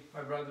see,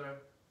 my brother,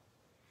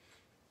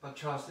 but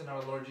trust in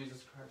our Lord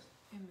Jesus Christ.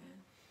 Amen.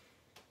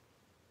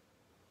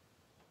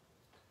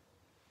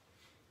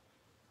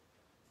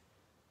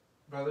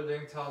 Brother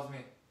Ding tells me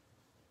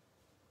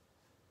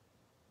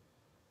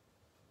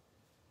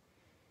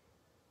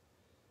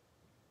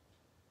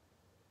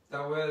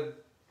that with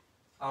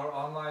our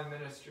online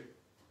ministry,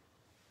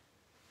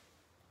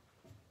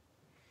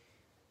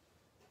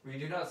 we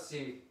do not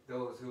see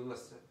those who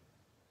listen.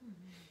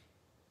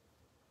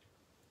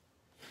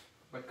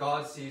 But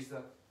God sees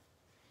them.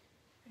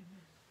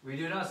 Amen. We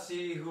do not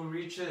see who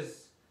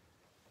is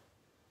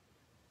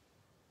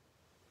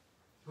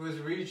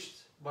reached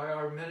by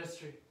our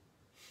ministry.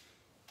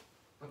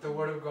 But the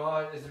Word of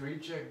God is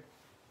reaching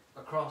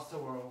across the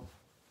world.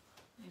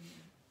 Amen.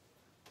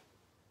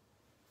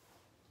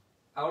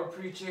 Our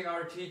preaching,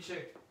 our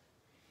teaching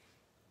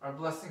are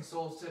blessing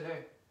souls today.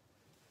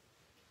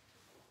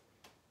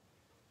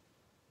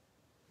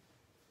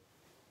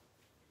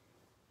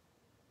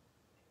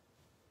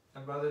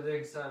 And Brother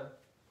Ding said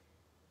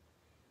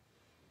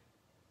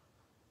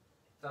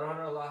that on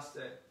our last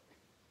day,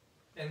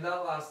 in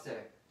that last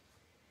day,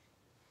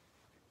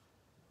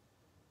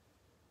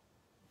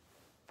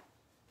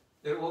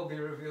 it will be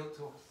revealed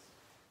to us.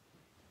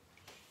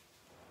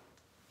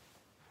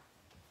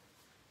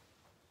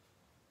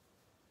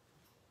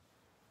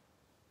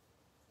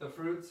 The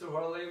fruits of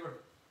our labor.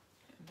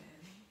 Amen.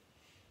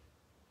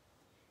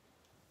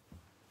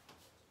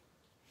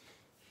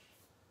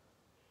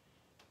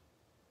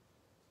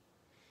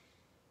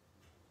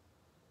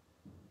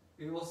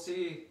 We will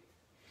see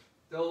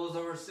those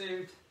that were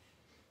saved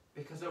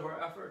because of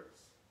our efforts.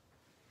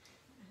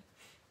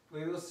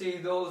 We will see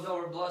those that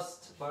were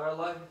blessed by our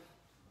life,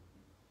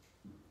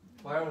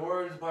 by our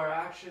words, by our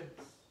actions.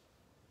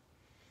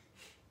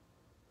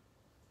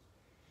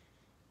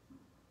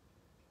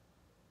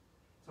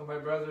 So my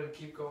brethren,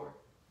 keep going.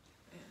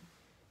 Amen.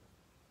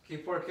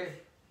 Keep working.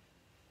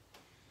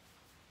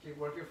 Keep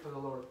working for the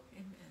Lord.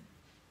 Amen.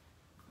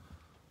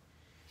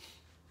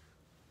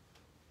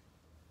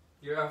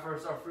 Your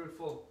efforts are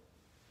fruitful.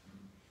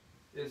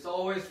 It's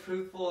always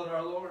fruitful in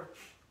our Lord.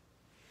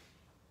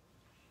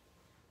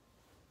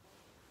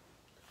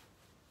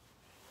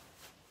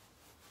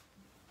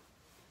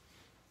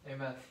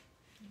 Amen.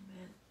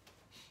 Amen.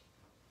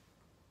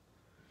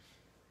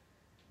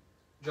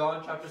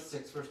 John chapter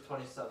 6, verse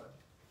 27.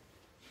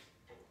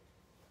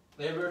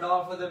 Labor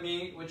not for the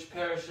meat which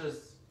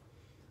perishes,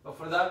 but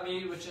for that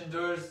meat which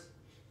endures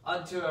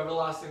unto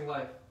everlasting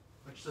life,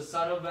 which the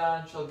Son of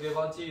Man shall give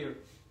unto you.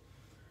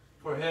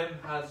 For him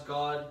has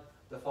God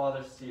the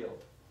Father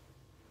sealed.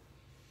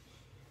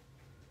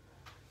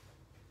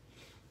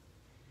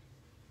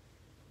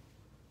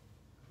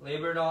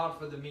 Labor not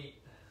for the meat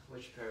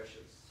which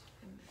perishes.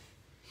 Amen.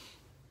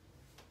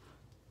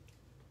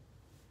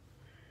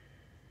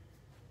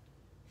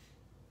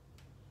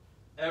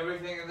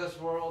 Everything in this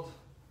world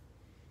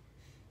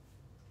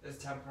is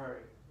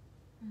temporary.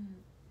 Mm.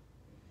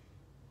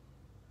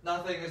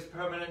 Nothing is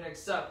permanent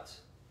except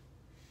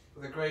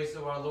for the grace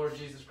of our Lord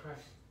Jesus Christ.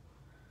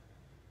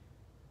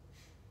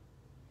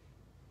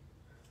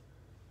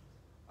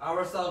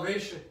 Our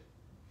salvation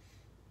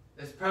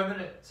is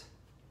permanent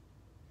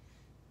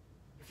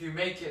if you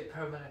make it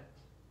permanent.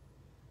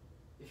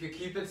 If you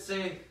keep it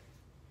safe,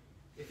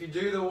 if you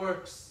do the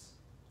works,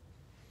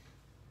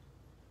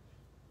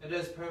 it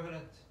is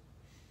permanent.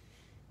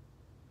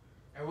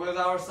 And with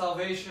our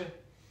salvation,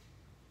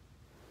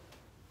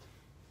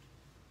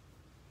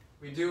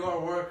 we do our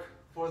work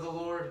for the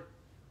Lord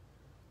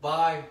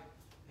by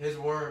His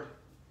Word.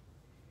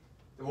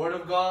 The Word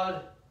of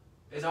God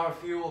is our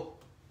fuel.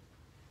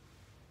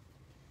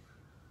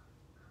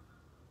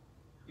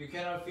 You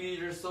cannot feed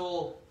your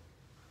soul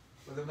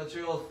with the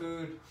material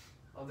food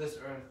of this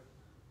earth,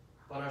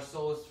 but our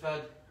soul is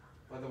fed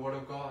by the Word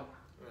of God.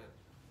 Right.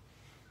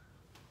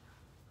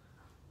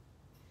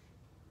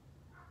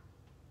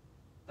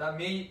 That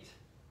meat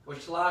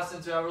which lasts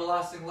into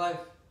everlasting life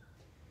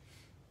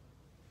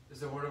is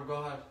the Word of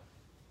God.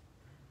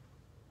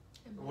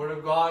 The Word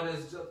of God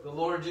is the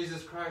Lord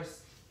Jesus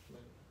Christ.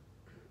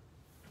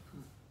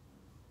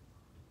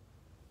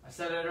 I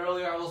said it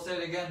earlier, I will say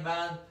it again,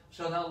 man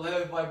shall not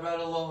live by bread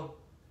alone,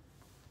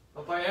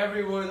 but by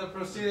every word that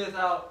proceedeth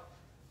out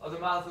of the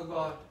mouth of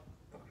God.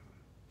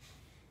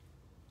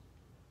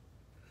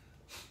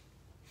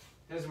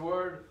 His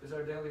Word is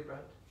our daily bread.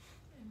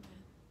 Amen.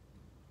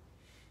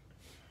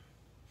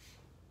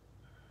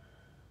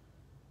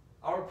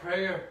 Our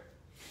prayer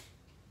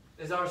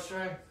is our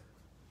strength.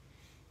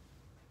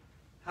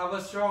 Have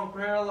a strong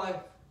prayer life.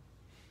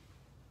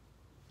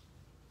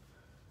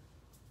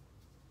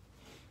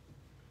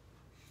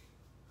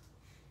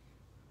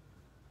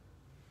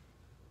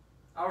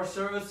 Our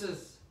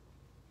services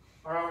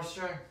are our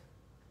strength.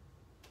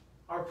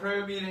 Our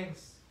prayer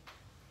meetings,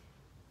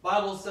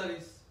 Bible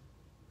studies.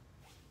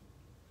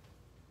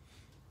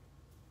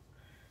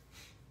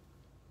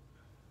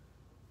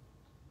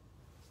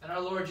 And our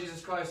Lord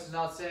Jesus Christ is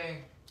not saying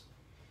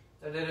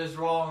that it is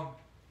wrong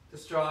to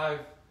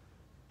strive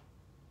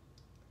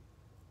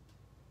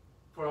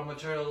for a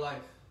material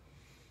life.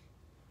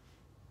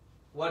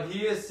 What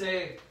He is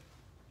saying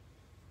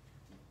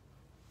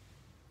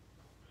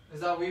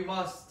is that we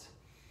must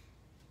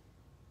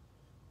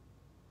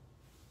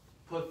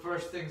put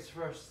first things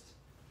first.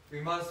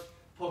 We must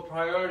put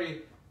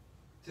priority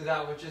to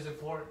that which is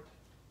important.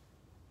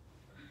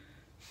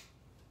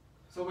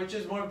 So which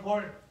is more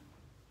important?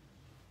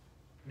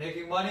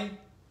 Making money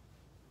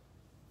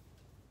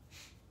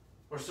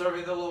or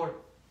serving the Lord?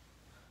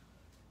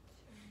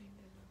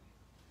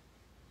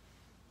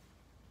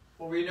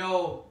 For we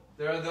know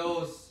there are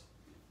those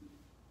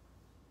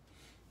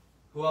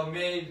who have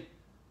made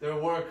their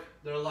work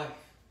their life.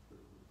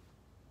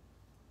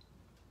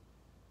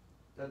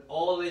 That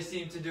all they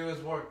seem to do is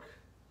work.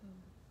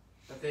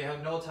 That they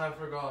have no time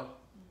for God.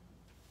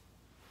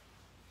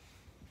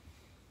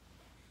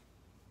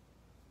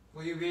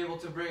 Will you be able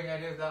to bring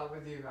any of that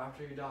with you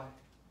after you die?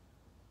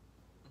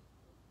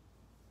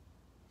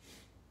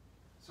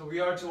 So we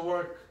are to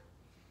work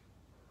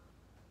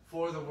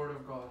for the Word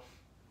of God.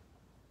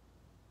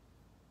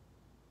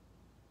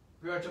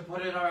 We are to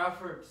put in our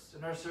efforts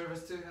in our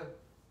service to Him.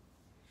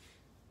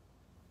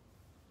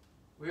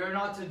 We are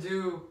not to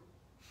do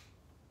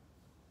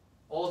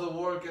all the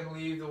work and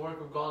leave the work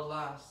of God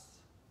last.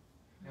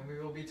 And we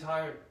will be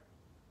tired.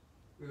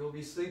 We will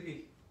be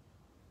sleepy.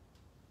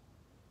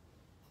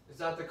 Is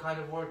that the kind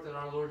of work that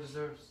our Lord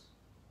deserves?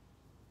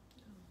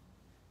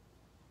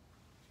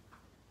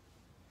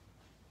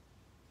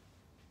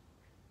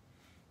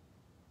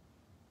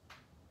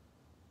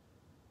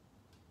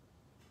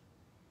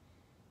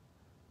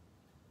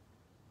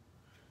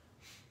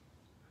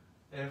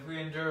 And if we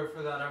endure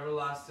for that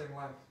everlasting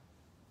life,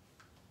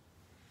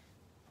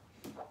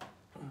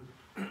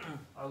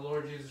 our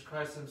Lord Jesus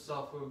Christ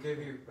Himself will give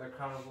you that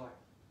crown of life.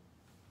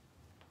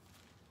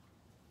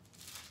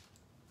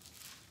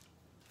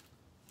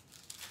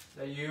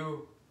 That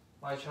you,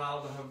 my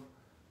child, have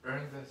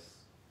earned this.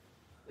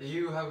 That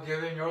you have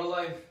given your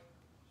life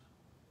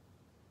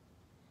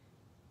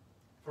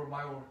for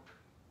my work.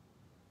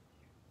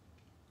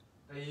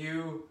 That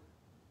you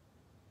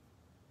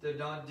did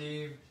not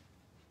deem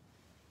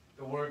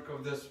the work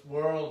of this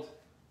world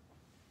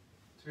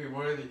to be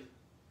worthy.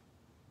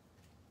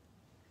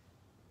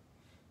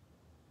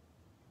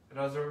 And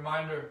as a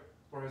reminder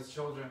for His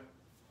children to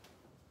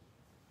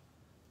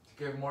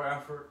give more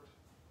effort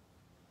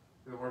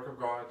to the work of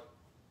God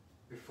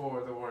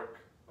before the work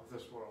of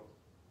this world.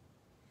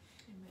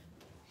 Amen.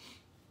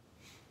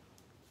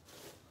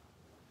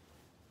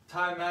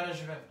 Time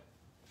management,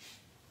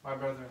 my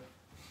brethren.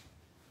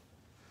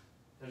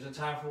 There's a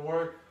time for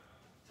work,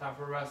 time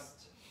for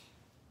rest,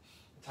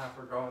 a time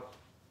for God.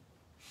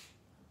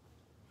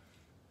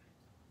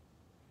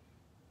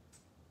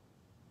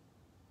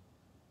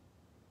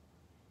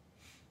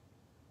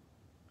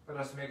 Let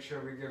us make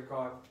sure we give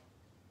God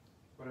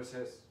what is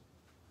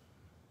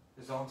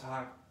His own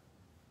time,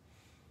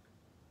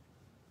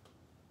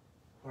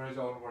 for His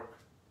own work.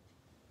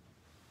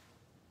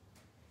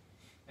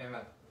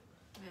 Amen.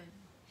 Amen.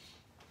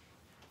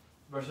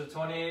 Verses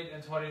 28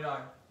 and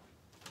 29.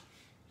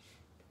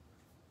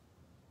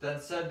 Then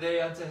said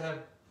they unto Him,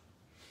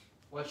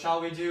 What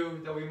shall we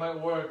do that we might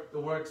work the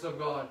works of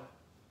God?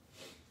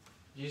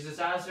 Jesus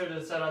answered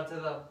and said unto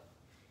them,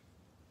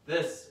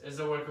 This is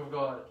the work of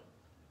God,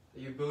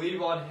 that you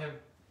believe on Him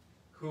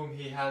whom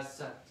He has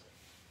sent.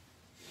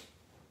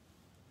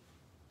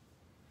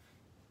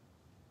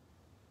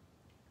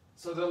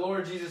 So the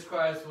Lord Jesus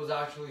Christ was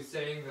actually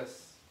saying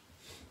this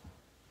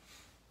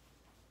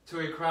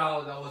to a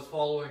crowd that was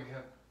following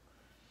Him.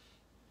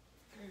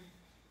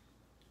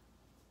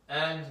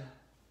 And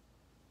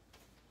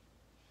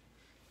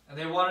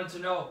they wanted to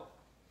know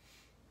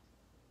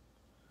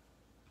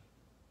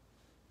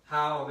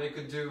how they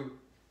could do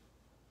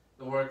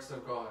the works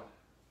of God.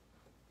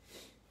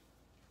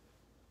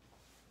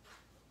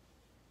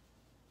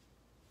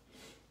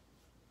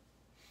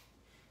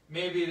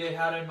 Maybe they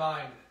had in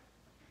mind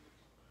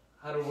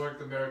how to work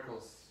the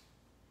miracles,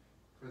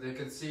 for they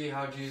could see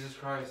how Jesus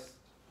Christ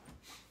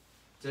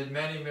did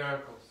many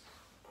miracles.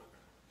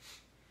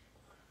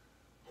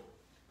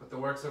 But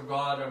the works of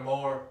God are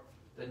more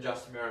than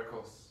just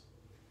miracles.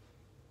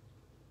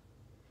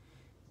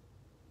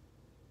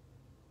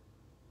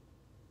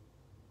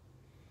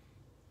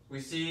 We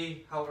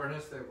see how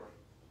earnest they were.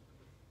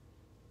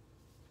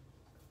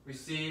 We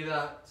see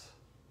that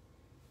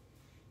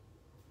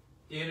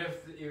even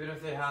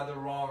if they had the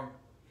wrong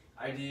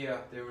idea,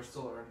 they were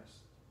still earnest.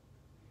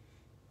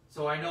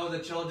 So I know the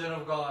children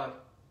of God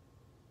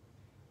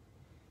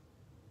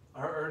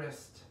are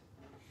earnest.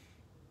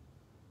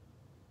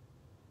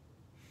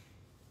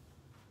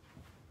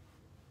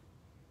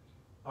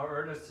 Are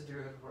earnest to do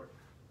His work.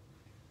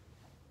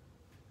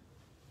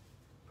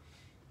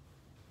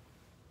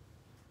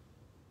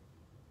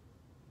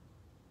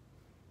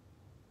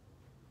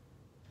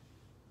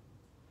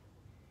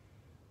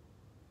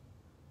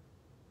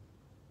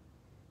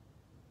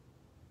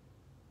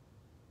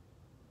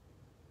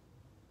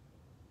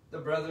 The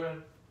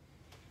brethren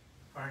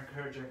are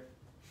encouraging.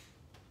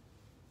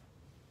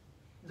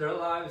 Their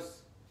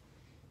lives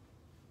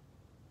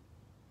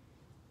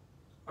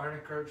are an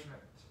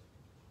encouragement.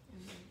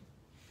 Amen.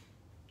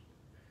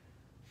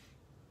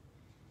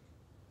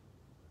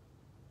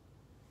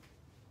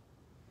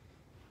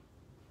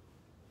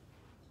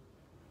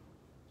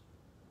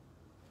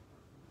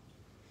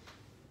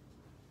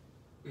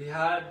 We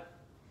had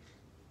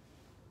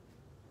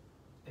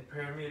a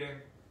prayer meeting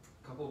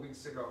a couple of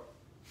weeks ago,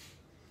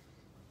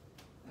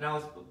 and I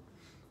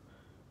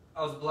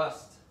was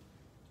blessed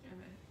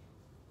Amen.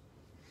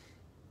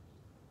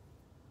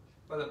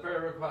 by the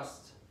prayer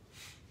request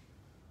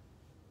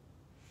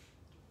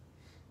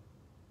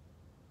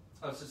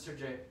of Sister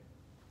Jane.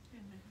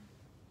 Amen.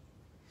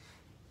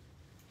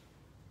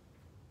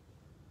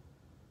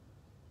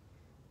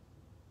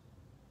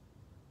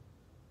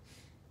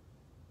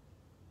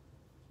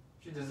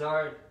 She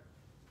desired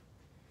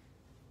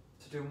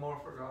to do more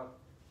for God,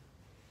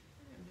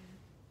 Amen.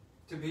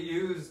 to be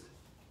used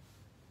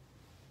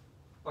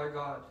by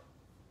God,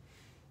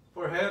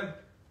 for Him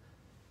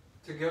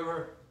to give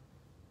her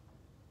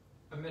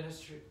a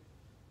ministry.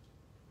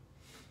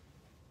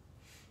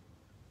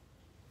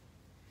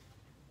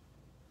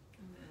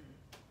 Amen.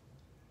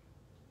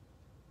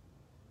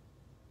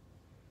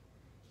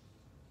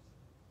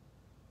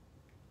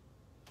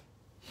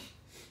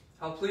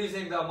 How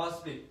pleasing that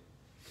must be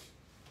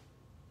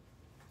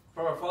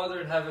for our Father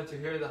in heaven to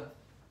hear that.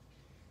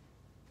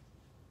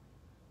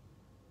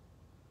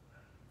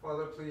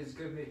 Father, please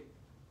give me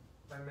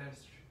my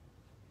ministry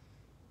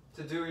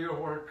to do your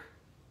work.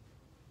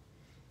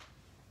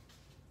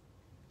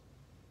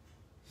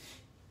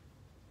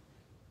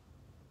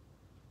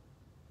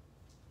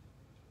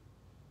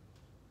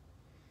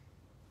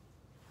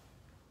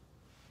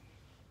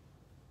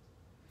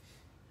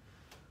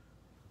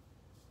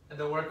 And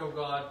the work of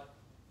God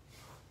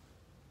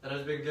that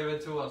has been given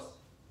to us,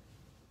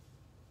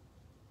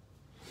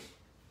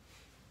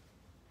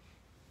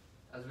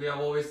 as we have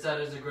always said,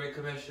 is a great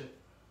commission.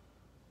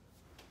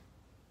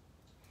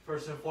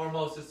 First and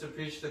foremost is to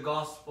preach the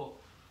gospel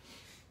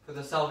for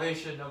the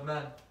salvation of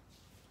men.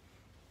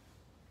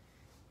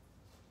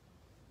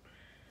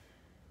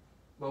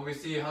 But we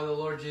see how the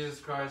Lord Jesus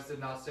Christ did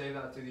not say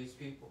that to these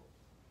people.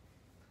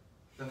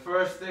 The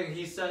first thing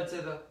He said to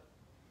them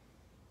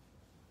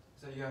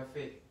is that you have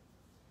faith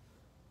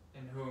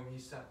in whom He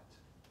sent.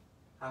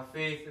 Have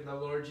faith in the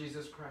Lord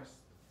Jesus Christ.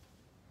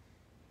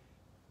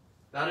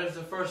 That is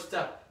the first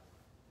step.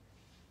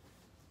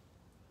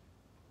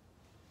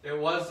 It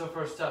was the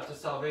first step to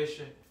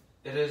salvation.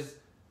 It is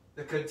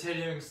the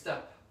continuing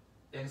step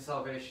in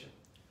salvation.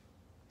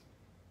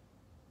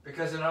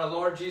 Because in our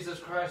Lord Jesus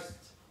Christ,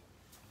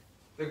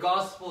 the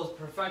gospel is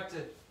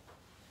perfected.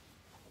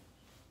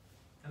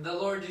 In the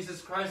Lord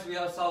Jesus Christ we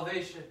have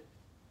salvation.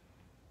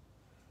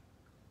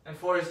 And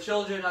for His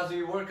children, as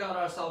we work out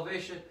our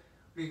salvation,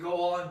 we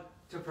go on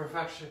to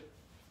perfection.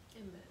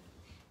 Amen.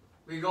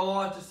 We go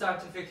on to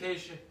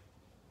sanctification.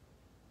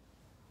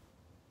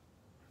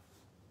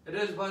 It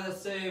is by the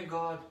same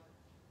God,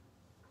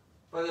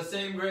 by the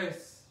same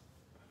grace,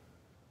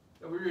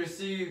 that we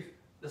receive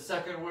the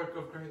second work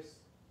of grace.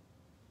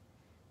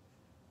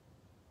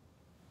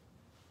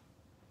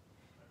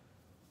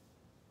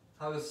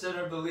 How the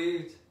sinner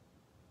believed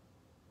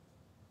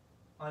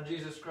on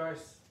Jesus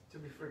Christ to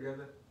be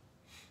forgiven.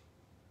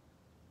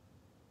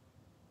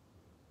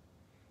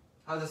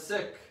 How the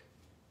sick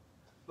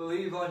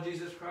believe on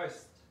Jesus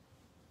Christ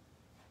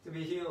to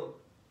be healed.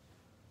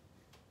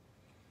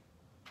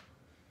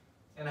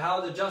 And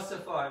how the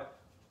justified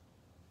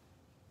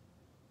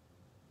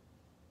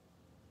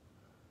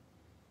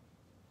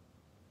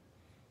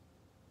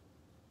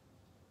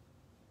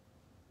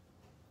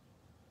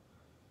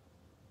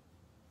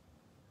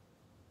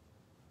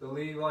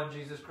believe on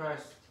Jesus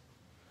Christ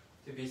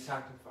to be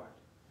sanctified.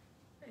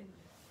 Amen.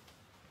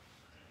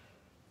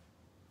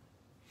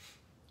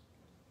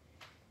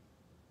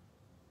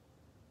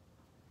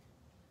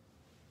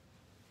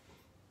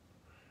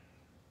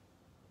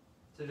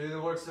 To do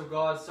the works of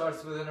God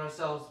starts within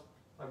ourselves,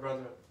 my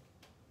brethren.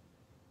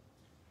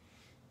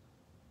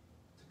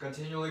 To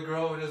continually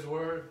grow in His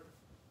Word.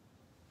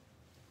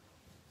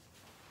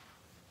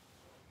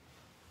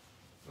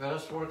 Let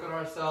us work on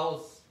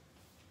ourselves.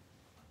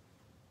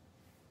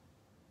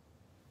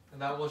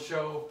 And that will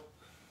show,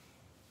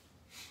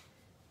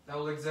 that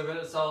will exhibit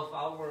itself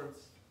outwards.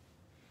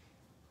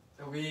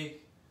 That we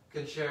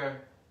can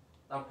share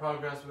that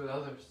progress with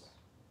others.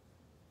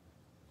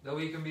 That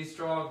we can be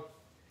strong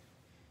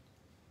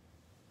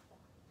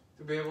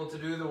to be able to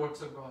do the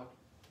works of God.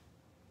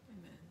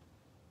 Amen.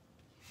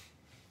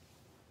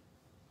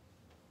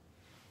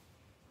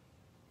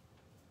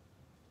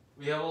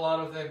 We have a lot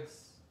of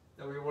things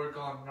that we work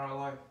on in our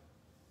life.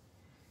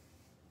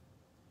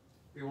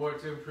 We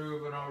work to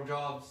improve in our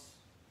jobs.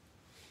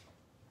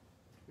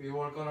 We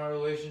work on our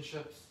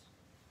relationships.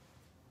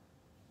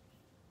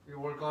 We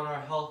work on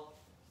our health.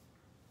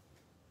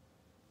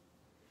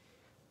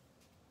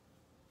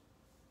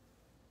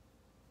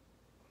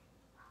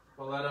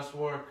 But let us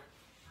work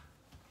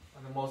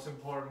on the most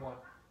important one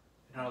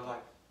in our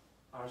life.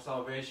 Our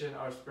salvation,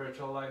 our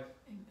spiritual life,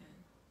 Amen.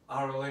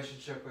 our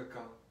relationship with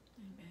God.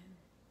 Amen.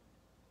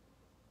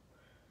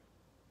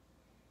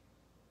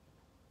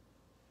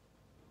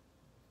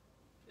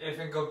 If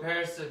in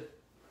comparison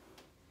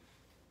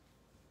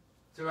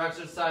to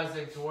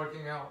exercising, to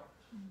working out,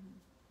 Mhm.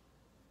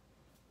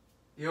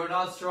 you're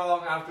not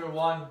strong after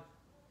one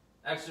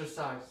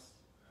exercise.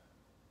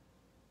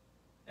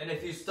 And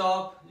if you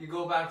stop, you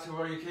go back to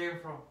where you came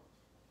from.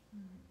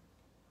 Mhm.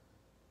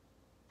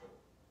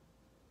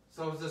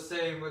 So it's the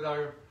same with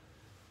our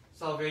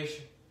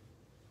salvation,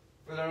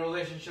 with our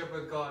relationship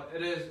with God.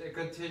 It is a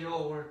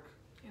continual work.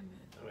 Amen.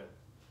 Amen.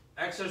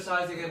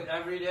 Exercising it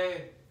every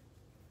day.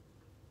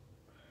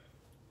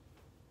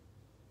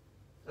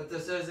 That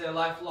this is a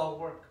lifelong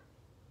work.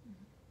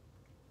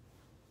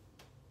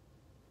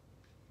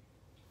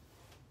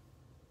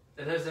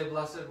 It is a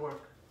blessed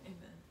work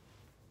Amen.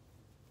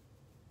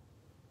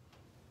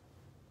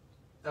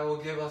 that will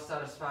give us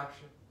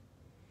satisfaction.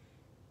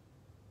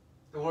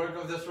 The work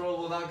of this world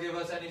will not give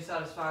us any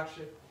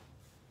satisfaction.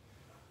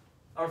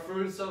 Our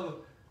fruits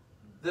of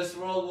this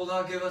world will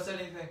not give us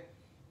anything.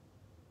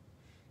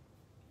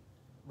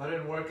 But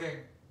in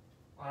working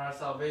on our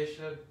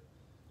salvation,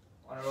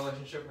 on our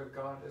relationship with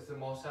God, is the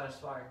most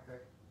satisfying thing.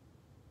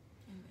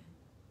 Amen.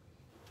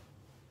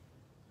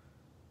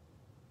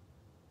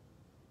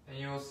 And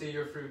you will see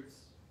your fruits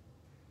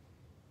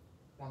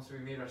once we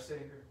meet our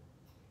Savior.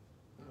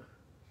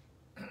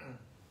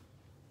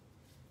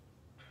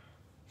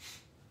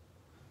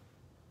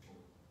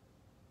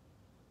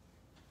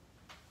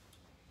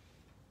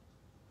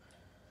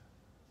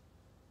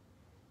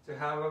 To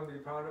have Him be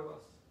proud of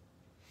us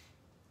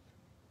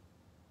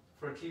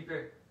for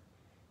keeping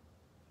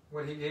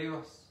what He gave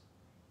us,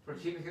 for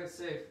keeping us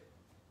safe,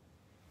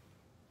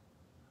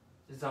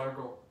 is our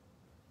goal.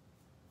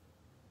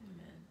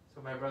 Amen.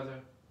 So, my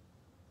brother,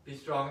 be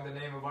strong in the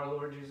name of our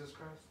Lord Jesus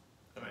Christ.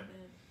 Amen.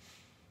 Amen.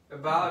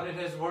 Abound in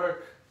His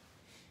work.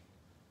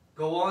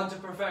 Go on to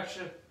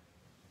perfection.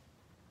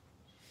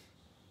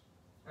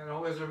 And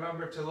always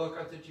remember to look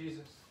unto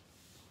Jesus.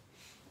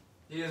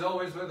 He is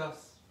always with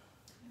us.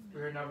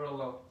 We are never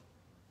alone.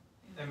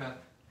 Amen.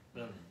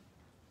 Amen.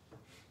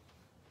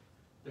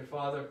 Dear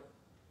Father,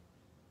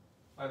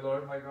 my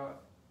Lord, my God,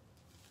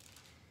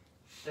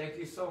 thank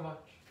you so much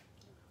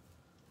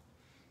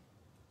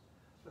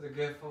for the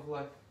gift of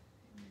life,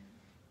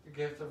 the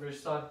gift of your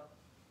Son.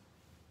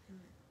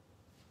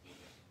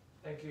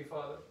 Thank you,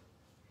 Father,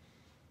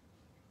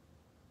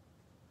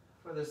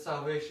 for the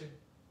salvation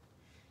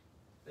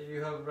that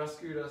you have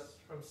rescued us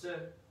from sin,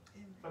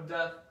 from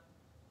death.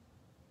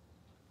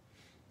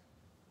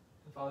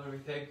 And Father, we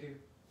thank you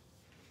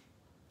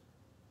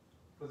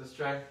for the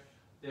strength,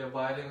 the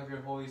abiding of your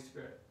Holy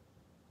Spirit,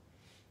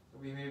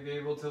 that we may be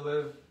able to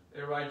live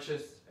a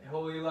righteous, a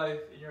holy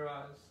life in your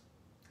eyes.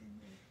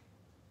 Amen.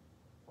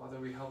 Father,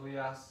 we humbly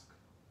ask,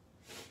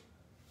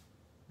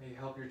 may you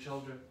help your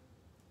children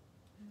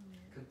Amen.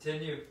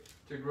 continue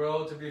to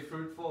grow, to be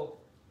fruitful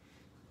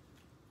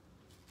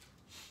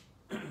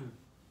in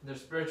their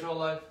spiritual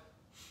life,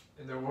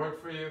 in their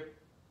work for you.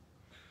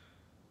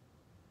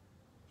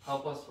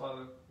 Help us,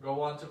 Father,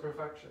 go on to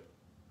perfection.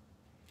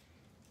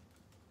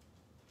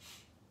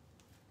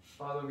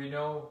 Father, we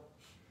know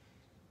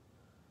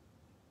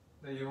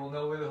that you will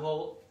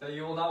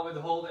not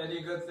withhold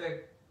any good thing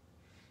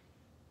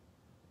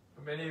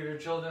from any of your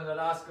children that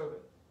ask of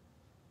it.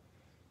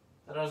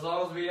 That as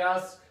long as we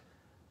ask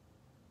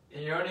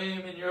in your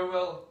name, in your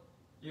will,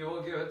 you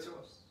will give it to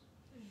us.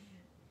 Amen.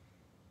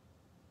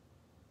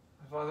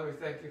 And Father, we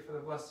thank you for the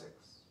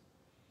blessings.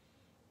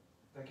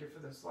 Thank you for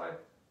this life.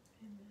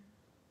 Amen.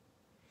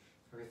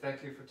 And we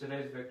thank you for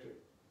today's victory.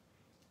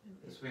 Amen.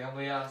 This we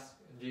humbly ask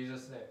in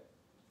Jesus' name.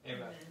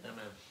 Amen. Amen.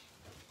 Amen.